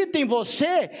habita em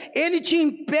você, ele te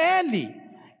impele,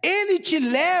 ele te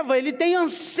leva, ele tem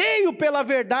anseio pela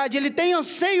verdade, ele tem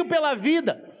anseio pela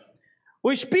vida.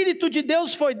 O Espírito de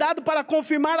Deus foi dado para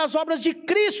confirmar as obras de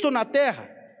Cristo na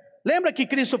terra. Lembra que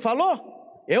Cristo falou?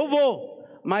 Eu vou,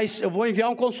 mas eu vou enviar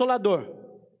um Consolador,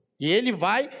 e ele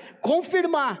vai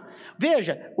confirmar.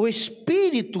 Veja, o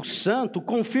Espírito Santo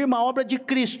confirma a obra de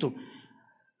Cristo.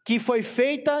 que foi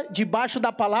feita debaixo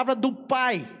da palavra do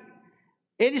Pai.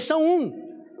 Eles são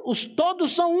um.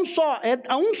 Todos são um só,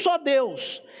 é um só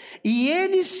Deus, e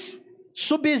eles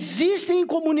subsistem em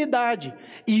comunidade,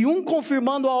 e um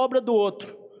confirmando a obra do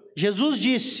outro. Jesus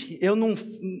disse,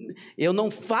 eu não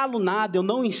falo nada, eu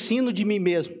não ensino de mim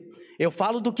mesmo, eu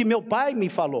falo do que meu Pai me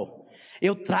falou,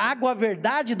 eu trago a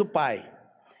verdade do Pai,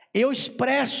 eu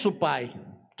expresso o Pai,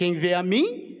 quem vê a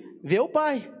mim, vê o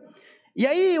Pai. E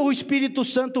aí o Espírito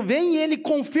Santo vem e ele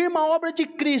confirma a obra de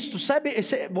Cristo. Sabe,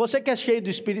 você quer ser cheio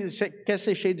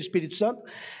do Espírito Santo?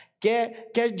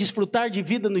 Quer desfrutar de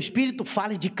vida no Espírito?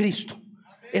 Fale de Cristo.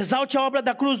 Exalte a obra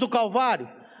da cruz do Calvário.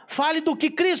 Fale do que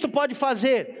Cristo pode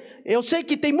fazer. Eu sei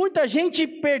que tem muita gente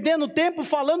perdendo tempo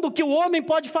falando do que o homem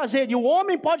pode fazer. E o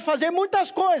homem pode fazer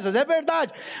muitas coisas, é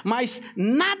verdade. Mas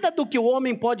nada do que o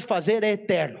homem pode fazer é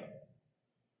eterno.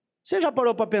 Você já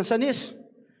parou para pensar nisso?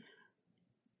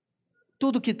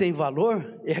 Tudo que tem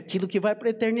valor é aquilo que vai para a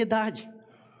eternidade.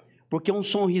 Porque um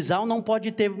sorrisal não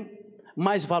pode ter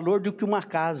mais valor do que uma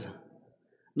casa.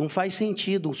 Não faz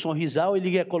sentido. Um sorrisal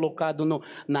ele é colocado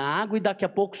na água e daqui a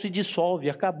pouco se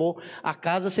dissolve, acabou. A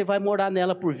casa você vai morar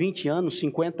nela por 20 anos,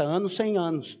 50 anos, 100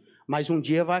 anos. Mas um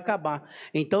dia vai acabar.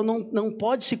 Então não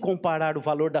pode se comparar o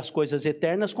valor das coisas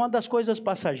eternas com a das coisas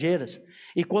passageiras.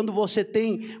 E quando você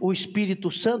tem o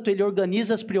Espírito Santo, ele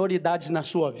organiza as prioridades na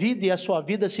sua vida, e a sua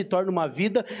vida se torna uma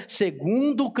vida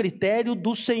segundo o critério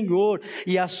do Senhor.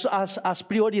 E as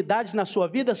prioridades na sua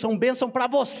vida são bênção para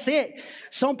você,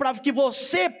 são para que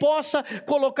você possa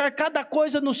colocar cada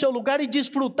coisa no seu lugar e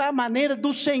desfrutar a maneira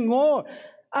do Senhor.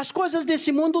 As coisas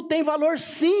desse mundo têm valor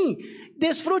sim,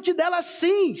 desfrute delas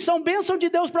sim, são bênção de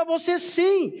Deus para você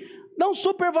sim, não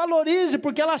supervalorize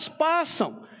porque elas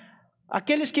passam.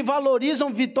 Aqueles que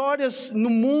valorizam vitórias no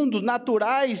mundo,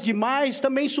 naturais demais,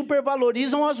 também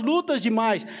supervalorizam as lutas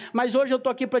demais. Mas hoje eu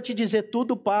estou aqui para te dizer,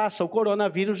 tudo passa, o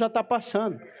coronavírus já está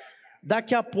passando.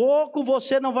 Daqui a pouco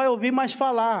você não vai ouvir mais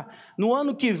falar, no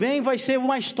ano que vem vai ser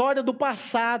uma história do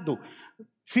passado.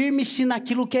 Firme-se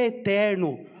naquilo que é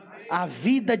eterno. A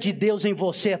vida de Deus em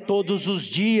você é todos os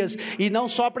dias, e não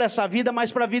só para essa vida,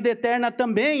 mas para a vida eterna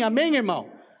também, amém,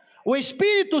 irmão? O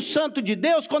Espírito Santo de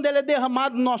Deus, quando ele é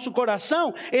derramado no nosso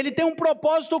coração, ele tem um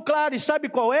propósito claro, e sabe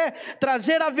qual é?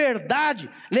 Trazer a verdade,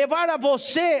 levar a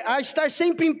você a estar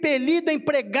sempre impelido em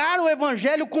pregar o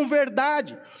Evangelho com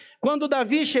verdade. Quando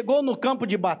Davi chegou no campo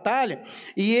de batalha,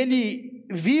 e ele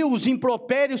viu os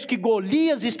impropérios que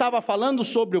Golias estava falando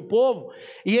sobre o povo,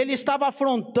 e ele estava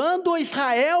afrontando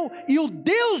Israel e o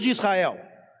Deus de Israel.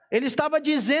 Ele estava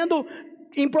dizendo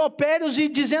impropérios e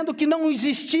dizendo que não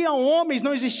existiam homens,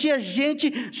 não existia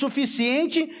gente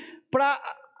suficiente para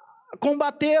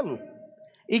combatê-lo,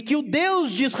 e que o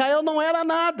Deus de Israel não era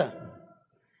nada.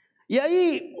 E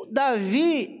aí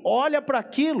Davi olha para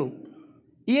aquilo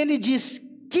e ele diz: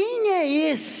 quem é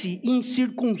esse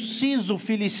incircunciso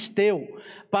filisteu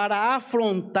para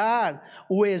afrontar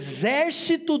o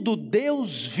exército do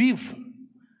Deus vivo?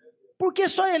 Por que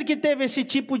só ele que teve esse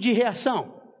tipo de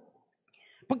reação?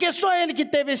 Por que só ele que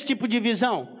teve esse tipo de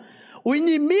visão? O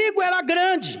inimigo era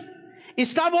grande,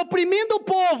 estava oprimindo o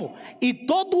povo, e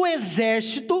todo o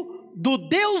exército do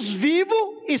Deus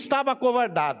vivo estava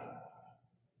acovardado.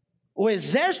 O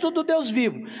exército do Deus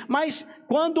vivo. Mas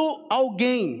quando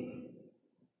alguém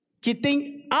que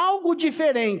tem algo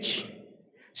diferente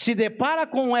se depara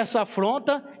com essa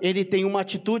afronta, ele tem uma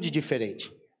atitude diferente.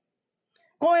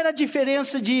 Qual era a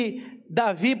diferença de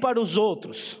Davi para os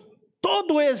outros?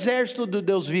 Todo o exército do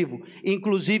Deus vivo,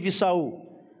 inclusive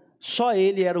Saul, só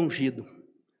ele era ungido.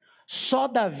 Só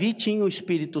Davi tinha o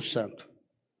Espírito Santo.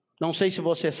 Não sei se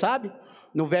você sabe,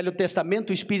 no Velho Testamento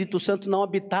o Espírito Santo não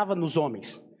habitava nos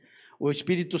homens. O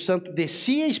Espírito Santo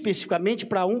descia especificamente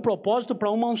para um propósito, para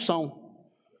uma unção.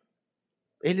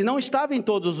 Ele não estava em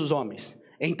todos os homens.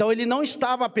 Então ele não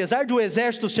estava, apesar de o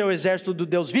exército ser o exército do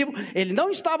Deus vivo, ele não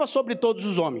estava sobre todos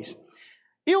os homens.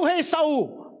 E o rei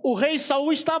Saul? O rei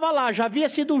Saul estava lá, já havia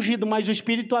sido ungido, mas o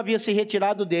Espírito havia se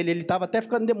retirado dele, ele estava até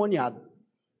ficando endemoniado.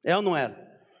 É ou não era?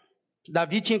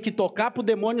 Davi tinha que tocar para o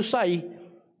demônio sair.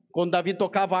 Quando Davi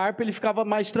tocava a harpa, ele ficava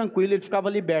mais tranquilo, ele ficava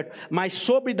liberto. Mas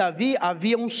sobre Davi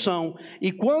havia unção.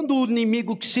 E quando o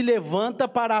inimigo que se levanta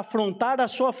para afrontar a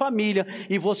sua família,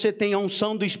 e você tem a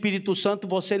unção do Espírito Santo,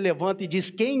 você levanta e diz: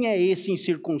 quem é esse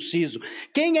incircunciso?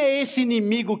 Quem é esse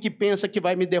inimigo que pensa que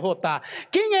vai me derrotar?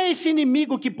 Quem é esse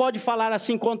inimigo que pode falar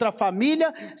assim contra a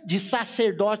família de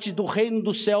sacerdotes do reino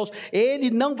dos céus? Ele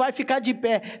não vai ficar de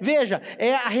pé. Veja,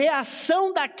 é a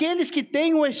reação daqueles que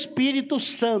têm o Espírito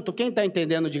Santo. Quem está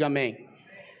entendendo? Diga amém.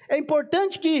 É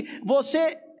importante que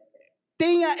você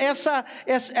tenha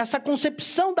essa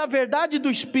concepção da verdade do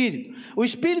Espírito. O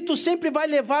Espírito sempre vai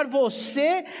levar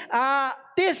você a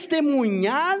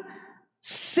testemunhar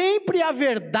sempre a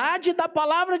verdade da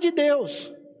palavra de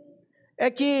Deus.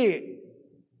 É que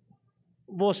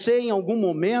você em algum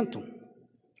momento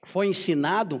foi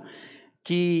ensinado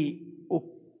que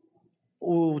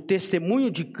o testemunho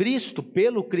de Cristo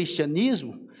pelo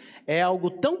cristianismo é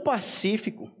algo tão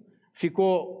pacífico,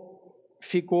 ficou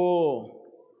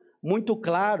muito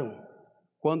claro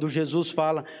quando Jesus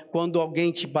fala, quando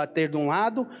alguém te bater de um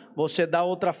lado, você dá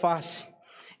outra face.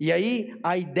 E aí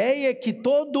a ideia é que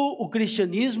todo o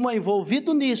cristianismo é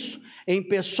envolvido nisso, em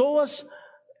pessoas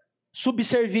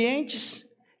subservientes,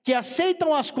 que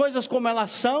aceitam as coisas como elas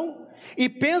são, e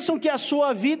pensam que a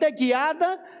sua vida é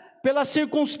guiada pelas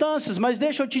circunstâncias, mas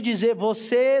deixa eu te dizer,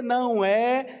 você não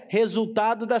é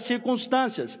resultado das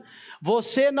circunstâncias,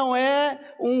 você não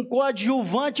é um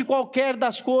coadjuvante qualquer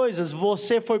das coisas,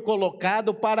 você foi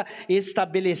colocado para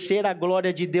estabelecer a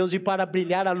glória de Deus e para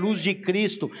brilhar a luz de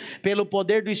Cristo, pelo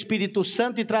poder do Espírito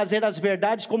Santo e trazer as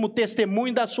verdades como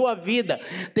testemunho da sua vida,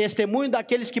 testemunho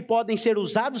daqueles que podem ser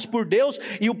usados por Deus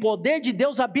e o poder de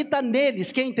Deus habita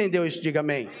neles. Quem entendeu isso, diga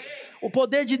amém. O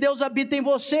poder de Deus habita em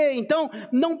você, então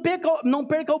não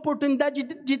perca a oportunidade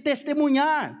de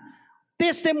testemunhar.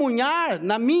 Testemunhar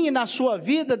na minha e na sua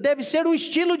vida deve ser um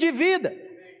estilo de vida.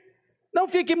 Não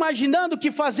fique imaginando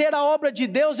que fazer a obra de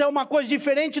Deus é uma coisa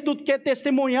diferente do que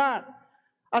testemunhar.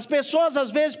 As pessoas às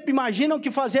vezes imaginam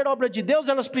que fazer a obra de Deus,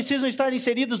 elas precisam estar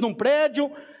inseridas num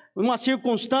prédio, numa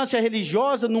circunstância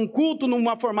religiosa, num culto,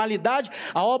 numa formalidade.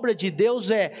 A obra de Deus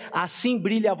é: assim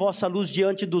brilha a vossa luz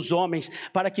diante dos homens,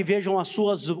 para que vejam as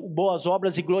suas boas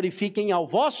obras e glorifiquem ao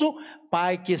vosso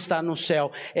Pai que está no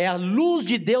céu. É a luz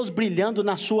de Deus brilhando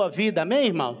na sua vida, amém,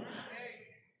 irmão?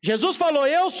 Jesus falou: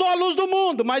 eu sou a luz do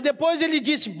mundo, mas depois ele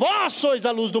disse: vós sois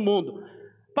a luz do mundo.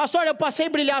 Pastor, eu passei a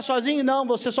brilhar sozinho? Não,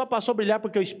 você só passou a brilhar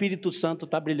porque o Espírito Santo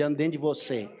está brilhando dentro de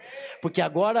você, porque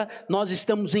agora nós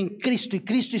estamos em Cristo e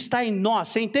Cristo está em nós.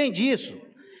 Você entende isso?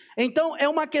 Então é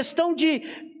uma questão de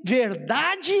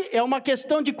verdade, é uma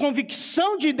questão de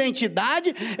convicção de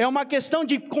identidade, é uma questão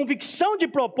de convicção de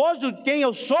propósito de quem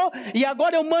eu sou, e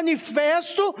agora eu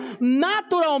manifesto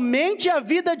naturalmente a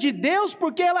vida de Deus,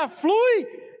 porque ela flui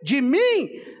de mim,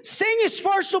 sem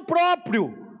esforço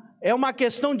próprio. É uma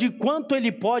questão de quanto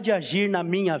Ele pode agir na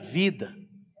minha vida.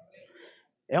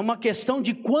 É uma questão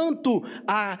de quanto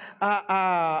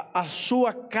a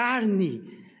sua carne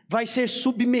vai ser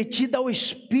submetida ao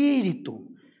Espírito.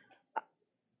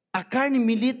 A carne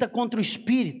milita contra o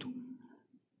Espírito,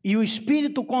 e o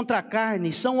Espírito contra a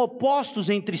carne são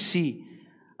opostos entre si.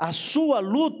 A sua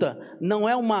luta não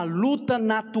é uma luta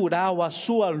natural, a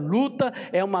sua luta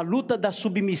é uma luta da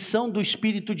submissão do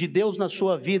Espírito de Deus na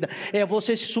sua vida. É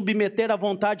você se submeter à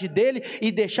vontade dEle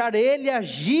e deixar Ele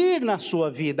agir na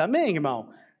sua vida, amém, irmão?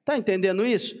 Está entendendo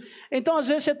isso? Então às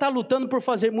vezes você está lutando por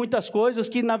fazer muitas coisas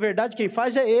que na verdade quem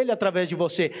faz é Ele através de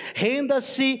você.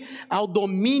 Renda-se ao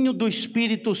domínio do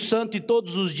Espírito Santo e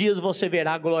todos os dias você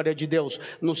verá a glória de Deus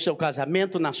no seu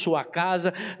casamento, na sua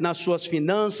casa, nas suas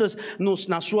finanças,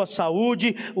 na sua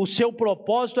saúde. O seu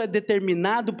propósito é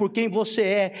determinado por quem você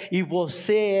é, e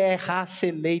você é raça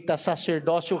eleita,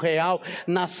 sacerdócio real,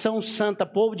 nação santa,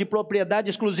 povo de propriedade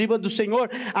exclusiva do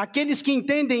Senhor. Aqueles que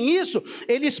entendem isso,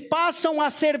 eles passam a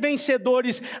ser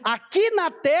vencedores aqui na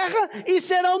terra e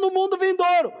serão no mundo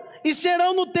vindouro, e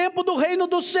serão no tempo do reino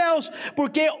dos céus,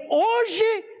 porque hoje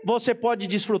você pode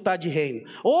desfrutar de reino,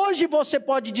 hoje você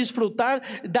pode desfrutar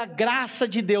da graça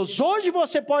de Deus, hoje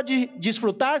você pode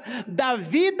desfrutar da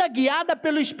vida guiada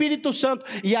pelo Espírito Santo,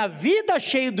 e a vida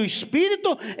cheia do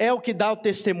Espírito é o que dá o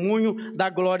testemunho da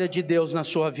glória de Deus na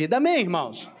sua vida, amém,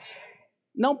 irmãos?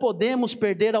 Não podemos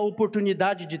perder a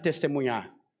oportunidade de testemunhar.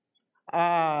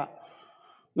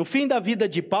 No fim da vida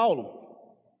de Paulo,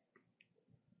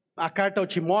 a carta ao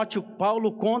Timóteo,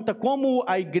 Paulo conta como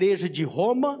a igreja de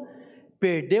Roma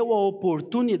perdeu a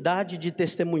oportunidade de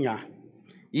testemunhar.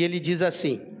 E ele diz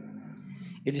assim: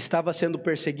 ele estava sendo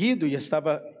perseguido, e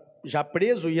estava já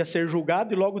preso, ia ser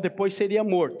julgado e logo depois seria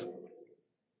morto.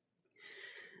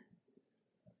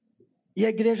 E a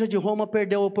igreja de Roma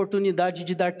perdeu a oportunidade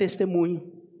de dar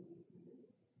testemunho.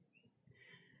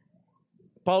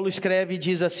 Paulo escreve e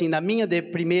diz assim: na minha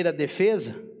primeira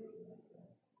defesa,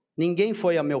 ninguém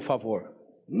foi a meu favor.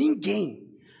 Ninguém.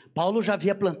 Paulo já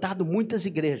havia plantado muitas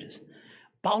igrejas.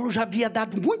 Paulo já havia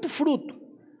dado muito fruto.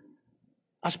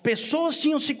 As pessoas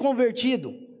tinham se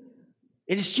convertido.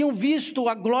 Eles tinham visto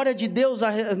a glória de Deus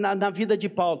na vida de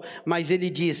Paulo. Mas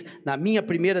ele diz: na minha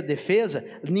primeira defesa,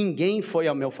 ninguém foi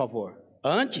ao meu favor.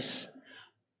 Antes,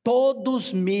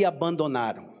 todos me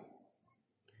abandonaram.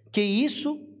 que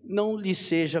isso não lhe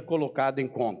seja colocado em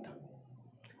conta.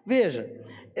 Veja,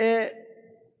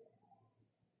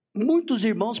 muitos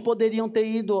irmãos poderiam ter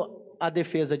ido à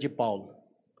defesa de Paulo.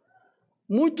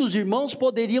 Muitos irmãos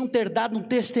poderiam ter dado um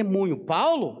testemunho.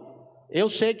 Paulo, eu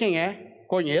sei quem é,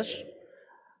 conheço.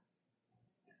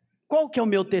 Qual que é o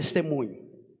meu testemunho?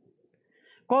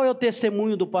 Qual é o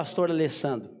testemunho do pastor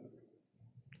Alessandro?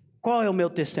 Qual é o meu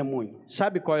testemunho?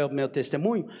 Sabe qual é o meu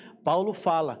testemunho? Paulo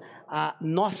fala, a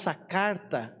nossa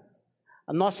carta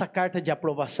de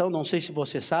aprovação, não sei se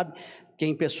você sabe,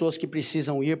 tem pessoas que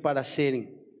precisam ir para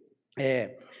serem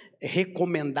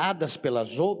recomendadas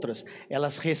pelas outras,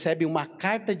 elas recebem uma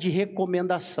carta de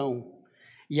recomendação.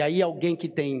 E aí alguém que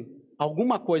tem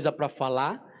alguma coisa para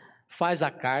falar, faz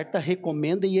a carta,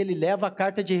 recomenda e ele leva a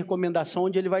carta de recomendação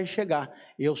onde ele vai chegar.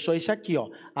 Eu sou esse aqui, ó.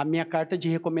 A minha carta de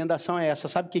recomendação é essa.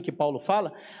 Sabe o que Paulo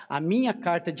fala? A minha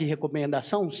carta de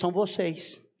recomendação são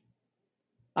vocês.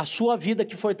 A sua vida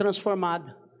que foi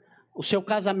transformada, o seu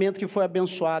casamento que foi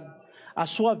abençoado, a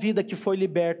sua vida que foi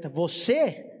liberta.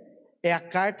 Você é a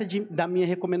carta da minha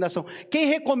recomendação. Quem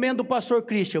recomenda o pastor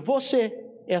Christian? Você.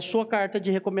 É a sua carta de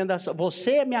recomendação.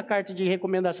 Você é minha carta de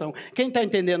recomendação. Quem está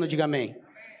entendendo, diga amém.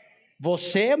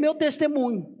 Você é meu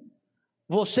testemunho.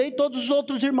 Você e todos os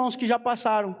outros irmãos que já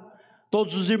passaram.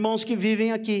 Todos os irmãos que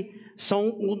vivem aqui.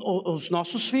 São os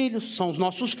nossos filhos, são os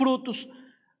nossos frutos.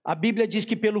 A Bíblia diz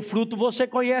que pelo fruto você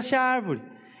conhece a árvore.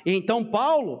 Então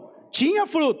Paulo tinha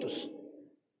frutos.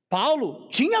 Paulo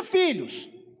tinha filhos.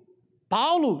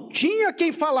 Paulo tinha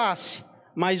quem falasse.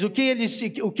 Mas o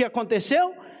que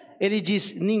aconteceu? Ele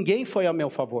diz, ninguém foi a meu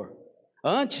favor.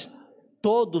 Antes,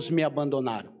 todos me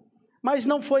abandonaram. Mas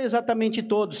não foi exatamente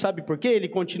todos, sabe por quê? Ele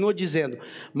continua dizendo,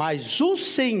 mas o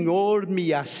Senhor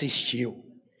me assistiu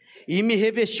e me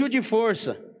revestiu de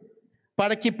força,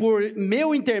 para que por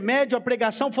meu intermédio a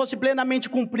pregação fosse plenamente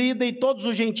cumprida e todos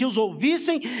os gentios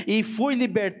ouvissem, e fui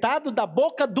libertado da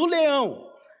boca do leão.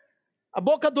 A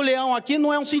boca do leão aqui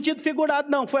não é um sentido figurado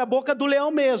não, foi a boca do leão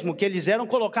mesmo, que eles eram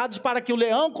colocados para que o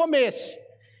leão comesse.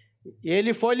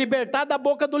 Ele foi libertado da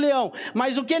boca do leão.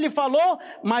 Mas o que ele falou?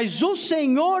 Mas o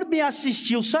Senhor me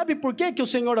assistiu. Sabe por que o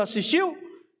Senhor assistiu?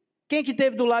 Quem que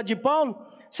esteve do lado de Paulo?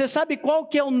 Você sabe qual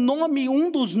que é o nome,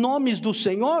 um dos nomes do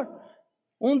Senhor?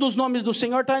 Um dos nomes do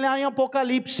Senhor está lá em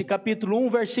Apocalipse, capítulo 1,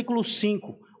 versículo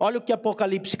 5. Olha o que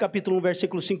Apocalipse, capítulo 1,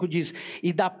 versículo 5 diz.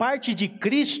 E da parte de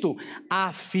Cristo,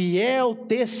 a fiel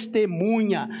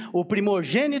testemunha, o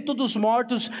primogênito dos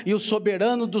mortos e o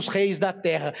soberano dos reis da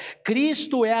terra.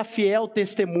 Cristo é a fiel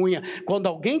testemunha. Quando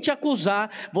alguém te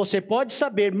acusar, você pode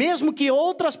saber, mesmo que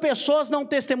outras pessoas não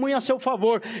testemunhem a seu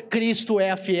favor, Cristo é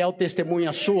a fiel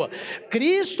testemunha sua.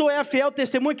 Cristo é a fiel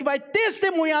testemunha que vai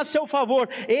testemunhar a seu favor.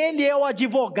 Ele é o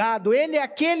advogado, ele é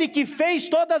aquele que fez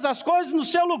todas as coisas no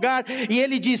seu lugar. E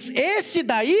ele diz, esse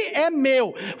daí é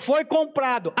meu, foi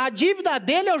comprado, a dívida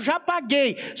dele eu já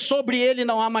paguei, sobre ele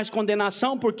não há mais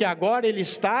condenação, porque agora ele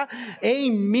está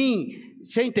em mim.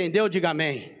 Você entendeu? Diga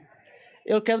amém.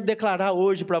 Eu quero declarar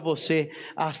hoje para você,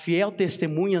 a fiel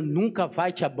testemunha nunca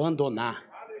vai te abandonar.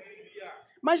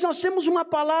 Mas nós temos uma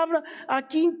palavra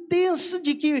aqui intensa,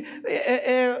 de que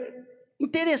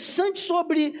interessante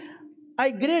sobre a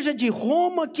igreja de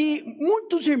Roma, que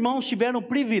muitos irmãos tiveram o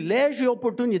privilégio e a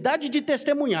oportunidade de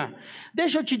testemunhar.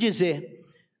 Deixa eu te dizer,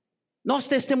 nós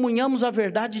testemunhamos a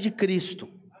verdade de Cristo,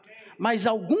 mas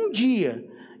algum dia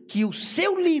que o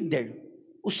seu líder,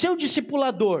 o seu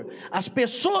discipulador, as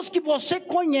pessoas que você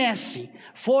conhece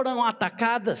foram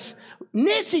atacadas,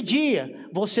 nesse dia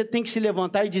você tem que se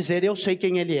levantar e dizer, eu sei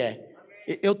quem ele é,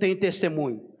 eu tenho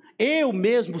testemunho. Eu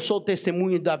mesmo sou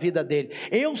testemunho da vida dele.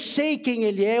 Eu sei quem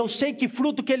ele é, eu sei que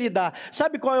fruto que ele dá.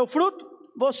 Sabe qual é o fruto?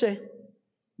 Você.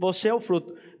 Você é o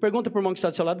fruto. Pergunta para o irmão que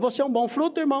está do seu lado, você é um bom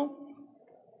fruto, irmão?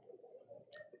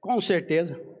 Com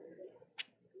certeza.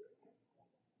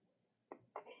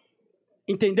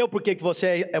 Entendeu por que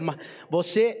você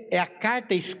você é a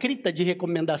carta escrita de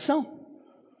recomendação?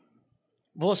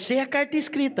 Você é a carta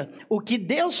escrita. O que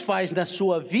Deus faz na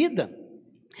sua vida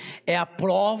é a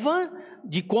prova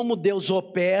de como Deus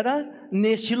opera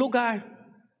neste lugar.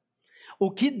 O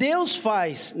que Deus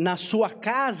faz na sua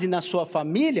casa e na sua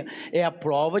família é a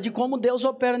prova de como Deus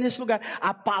opera nesse lugar.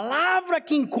 A palavra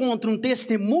que encontra um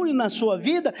testemunho na sua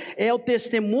vida é o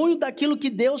testemunho daquilo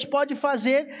que Deus pode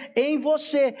fazer em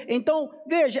você. Então,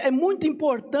 veja, é muito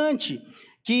importante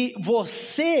que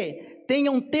você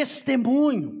tenha um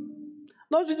testemunho.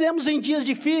 Nós vivemos em dias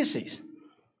difíceis.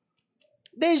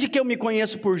 Desde que eu me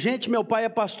conheço por gente, meu pai é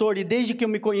pastor, e desde que eu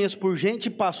me conheço por gente,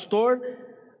 pastor,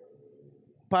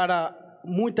 para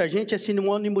muita gente é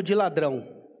sinônimo de ladrão,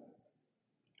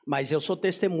 mas eu sou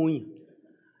testemunho.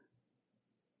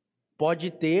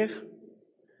 pode ter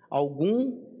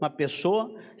alguma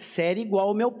pessoa séria igual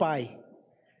ao meu pai,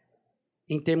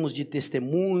 em termos de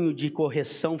testemunho, de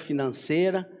correção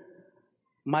financeira,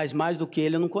 mas mais do que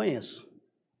ele eu não conheço.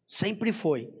 Sempre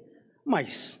foi.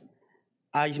 Mas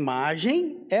a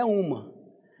imagem é uma.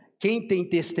 Quem tem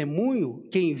testemunho,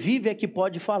 quem vive é que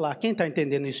pode falar. Quem está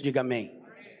entendendo isso, diga amém.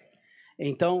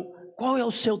 Então, qual é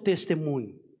o seu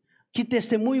testemunho? Que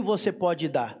testemunho você pode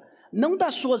dar? Não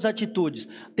das suas atitudes,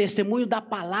 testemunho da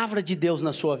palavra de Deus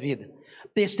na sua vida.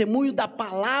 Testemunho da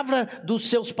palavra dos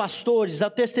seus pastores, o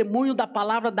testemunho da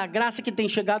palavra da graça que tem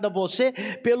chegado a você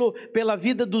pela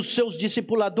vida dos seus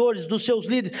discipuladores, dos seus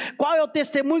líderes. Qual é o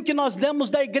testemunho que nós damos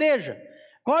da igreja?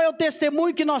 Qual é o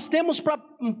testemunho que nós temos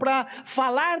para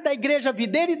falar da igreja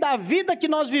videira e da vida que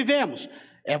nós vivemos?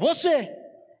 É você.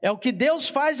 É o que Deus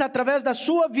faz através da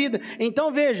sua vida.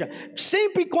 Então veja,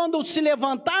 sempre quando se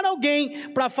levantar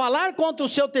alguém para falar contra o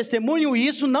seu testemunho,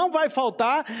 isso não vai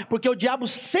faltar, porque o diabo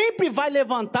sempre vai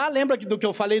levantar, lembra do que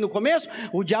eu falei no começo?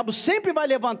 O diabo sempre vai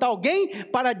levantar alguém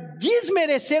para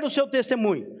desmerecer o seu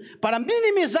testemunho, para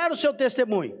minimizar o seu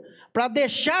testemunho, para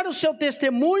deixar o seu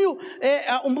testemunho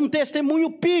um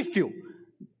testemunho pífio.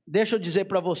 Deixa eu dizer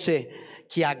para você,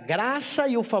 que a graça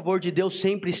e o favor de Deus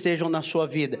sempre estejam na sua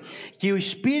vida, que o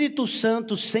Espírito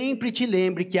Santo sempre te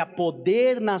lembre que há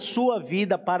poder na sua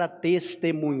vida para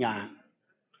testemunhar,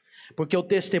 porque o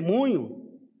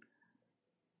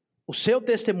seu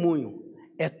testemunho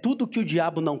é tudo que o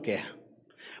diabo não quer,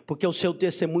 porque o seu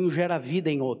testemunho gera vida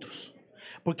em outros,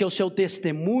 porque o seu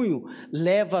testemunho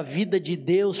leva a vida de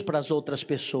Deus para as outras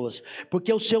pessoas,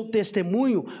 porque o seu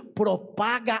testemunho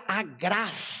propaga a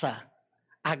graça.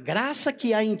 A graça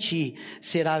que há em ti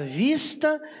será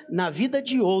vista na vida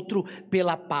de outro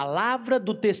pela palavra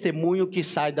do testemunho que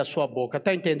sai da sua boca.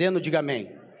 Está entendendo? Diga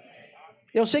amém.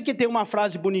 Eu sei que tem uma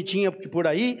frase bonitinha por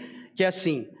aí, que é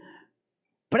assim: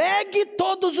 pregue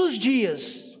todos os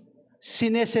dias, se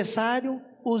necessário,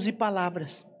 use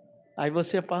palavras. Aí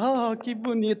você fala, que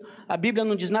bonito. A Bíblia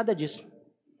não diz nada disso.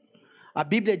 A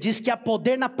Bíblia diz que há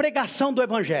poder na pregação do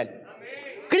Evangelho.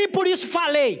 Crie, por isso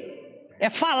falei, é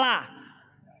falar.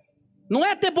 Não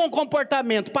é ter bom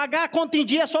comportamento, pagar a conta em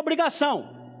dia é sua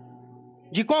obrigação,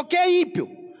 de qualquer ímpio.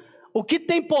 O que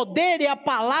tem poder é a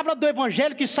palavra do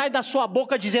Evangelho que sai da sua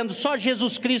boca dizendo, só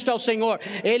Jesus Cristo é o Senhor,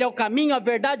 Ele é o caminho, a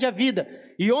verdade e a vida.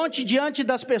 E ontem, diante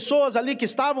das pessoas ali que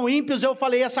estavam ímpios, eu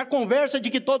falei, essa conversa de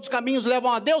que todos os caminhos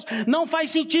levam a Deus, não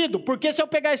faz sentido, porque se eu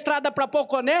pegar a estrada para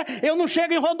Poconé, eu não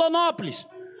chego em Rondonópolis.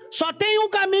 Só tem um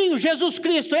caminho, Jesus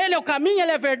Cristo, Ele é o caminho,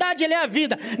 Ele é a verdade, Ele é a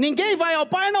vida. Ninguém vai ao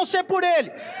Pai a não ser por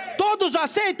Ele. Todos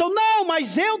aceitam? Não,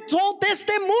 mas eu sou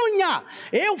testemunha.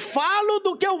 Eu falo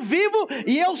do que eu vivo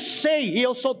e eu sei. E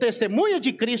eu sou testemunha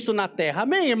de Cristo na terra.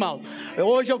 Amém, irmão?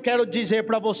 Hoje eu quero dizer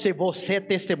para você, você é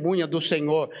testemunha do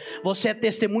Senhor. Você é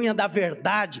testemunha da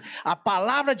verdade. A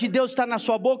palavra de Deus está na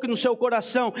sua boca e no seu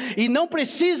coração. E não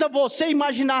precisa você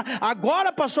imaginar,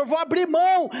 agora pastor, vou abrir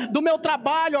mão do meu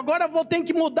trabalho, agora vou ter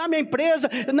que mudar minha empresa.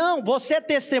 Não, você é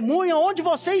testemunha onde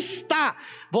você está.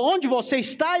 Onde você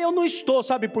está, eu não estou,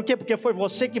 sabe por quê? Porque foi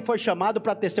você que foi chamado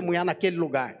para testemunhar naquele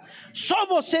lugar. Só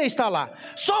você está lá.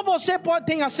 Só você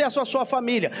ter acesso à sua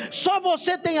família. Só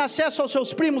você tem acesso aos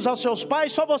seus primos, aos seus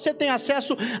pais. Só você tem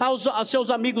acesso aos seus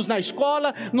amigos na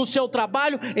escola, no seu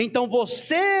trabalho. Então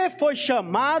você foi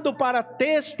chamado para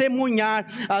testemunhar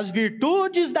as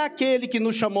virtudes daquele que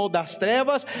nos chamou das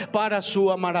trevas para a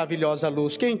sua maravilhosa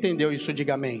luz. Quem entendeu isso,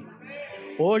 diga amém.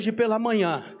 Hoje pela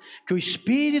manhã, que o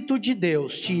Espírito de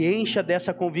Deus te encha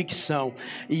dessa convicção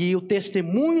e o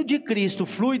testemunho de Cristo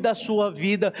flui da sua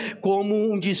vida como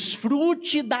um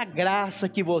desfrute da graça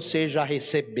que você já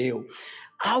recebeu.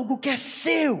 Algo que é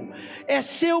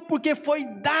seu porque foi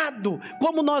dado,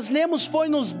 como nós lemos, foi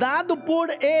nos dado por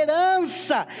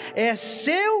herança, é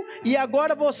seu e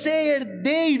agora você é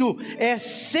herdeiro, é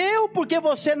seu porque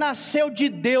você nasceu de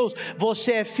Deus,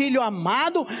 você é filho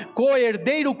amado,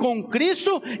 co-herdeiro com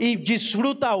Cristo e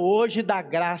desfruta hoje da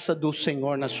graça do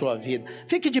Senhor na sua vida.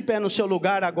 Fique de pé no seu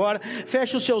lugar agora,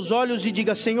 feche os seus olhos e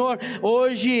diga, Senhor,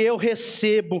 hoje eu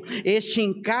recebo este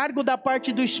encargo da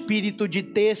parte do Espírito de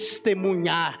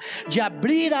testemunhar, de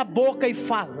abrir a boca e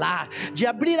falar, de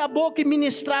abrir a boca e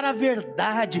ministrar a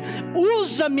verdade.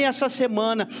 Usa-me essa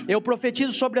semana, eu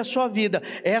profetizo sobre a sua vida,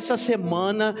 essa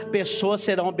semana pessoas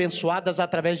serão abençoadas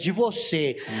através de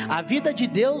você, a vida de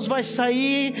Deus vai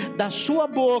sair da sua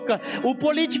boca, o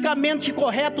politicamente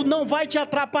correto não vai te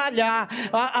atrapalhar,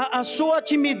 a sua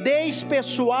timidez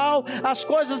pessoal, as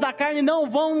coisas da carne não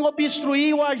vão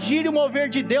obstruir o agir e o mover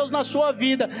de Deus na sua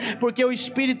vida, porque o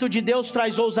Espírito de Deus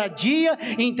traz ousadia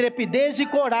intrepidez e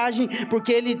coragem,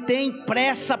 porque ele tem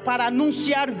pressa para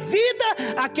anunciar vida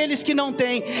àqueles que não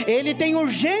têm. Ele tem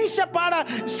urgência para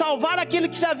salvar aquele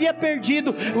que se havia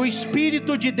perdido. O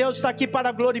Espírito de Deus está aqui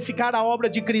para glorificar a obra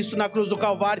de Cristo na cruz do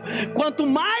Calvário. Quanto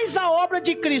mais a obra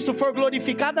de Cristo for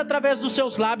glorificada através dos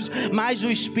seus lábios, mais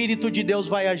o Espírito de Deus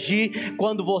vai agir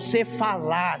quando você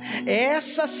falar.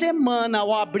 Essa semana,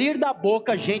 ao abrir da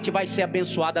boca, a gente vai ser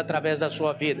abençoada através da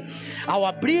sua vida. Ao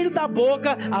abrir da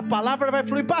boca, a palavra vai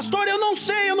fluir. Pastor, eu não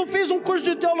sei, eu não fiz um curso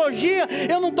de teologia,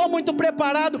 eu não estou muito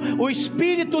preparado. O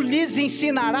Espírito lhes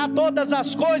ensinará todas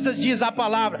as coisas, diz a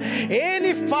palavra.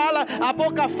 Ele fala, a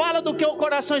boca fala do que o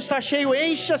coração está cheio.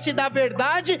 Encha-se da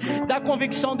verdade, da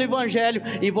convicção do Evangelho,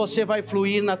 e você vai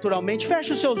fluir naturalmente.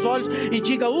 Feche os seus olhos e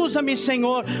diga: usa-me,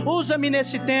 Senhor, usa-me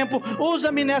nesse tempo,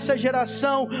 usa-me nessa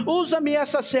geração, usa-me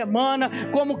essa semana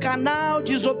como canal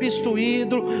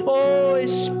desobstruído. Oh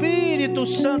Espírito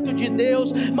Santo de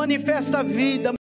Deus, manifesta a vida,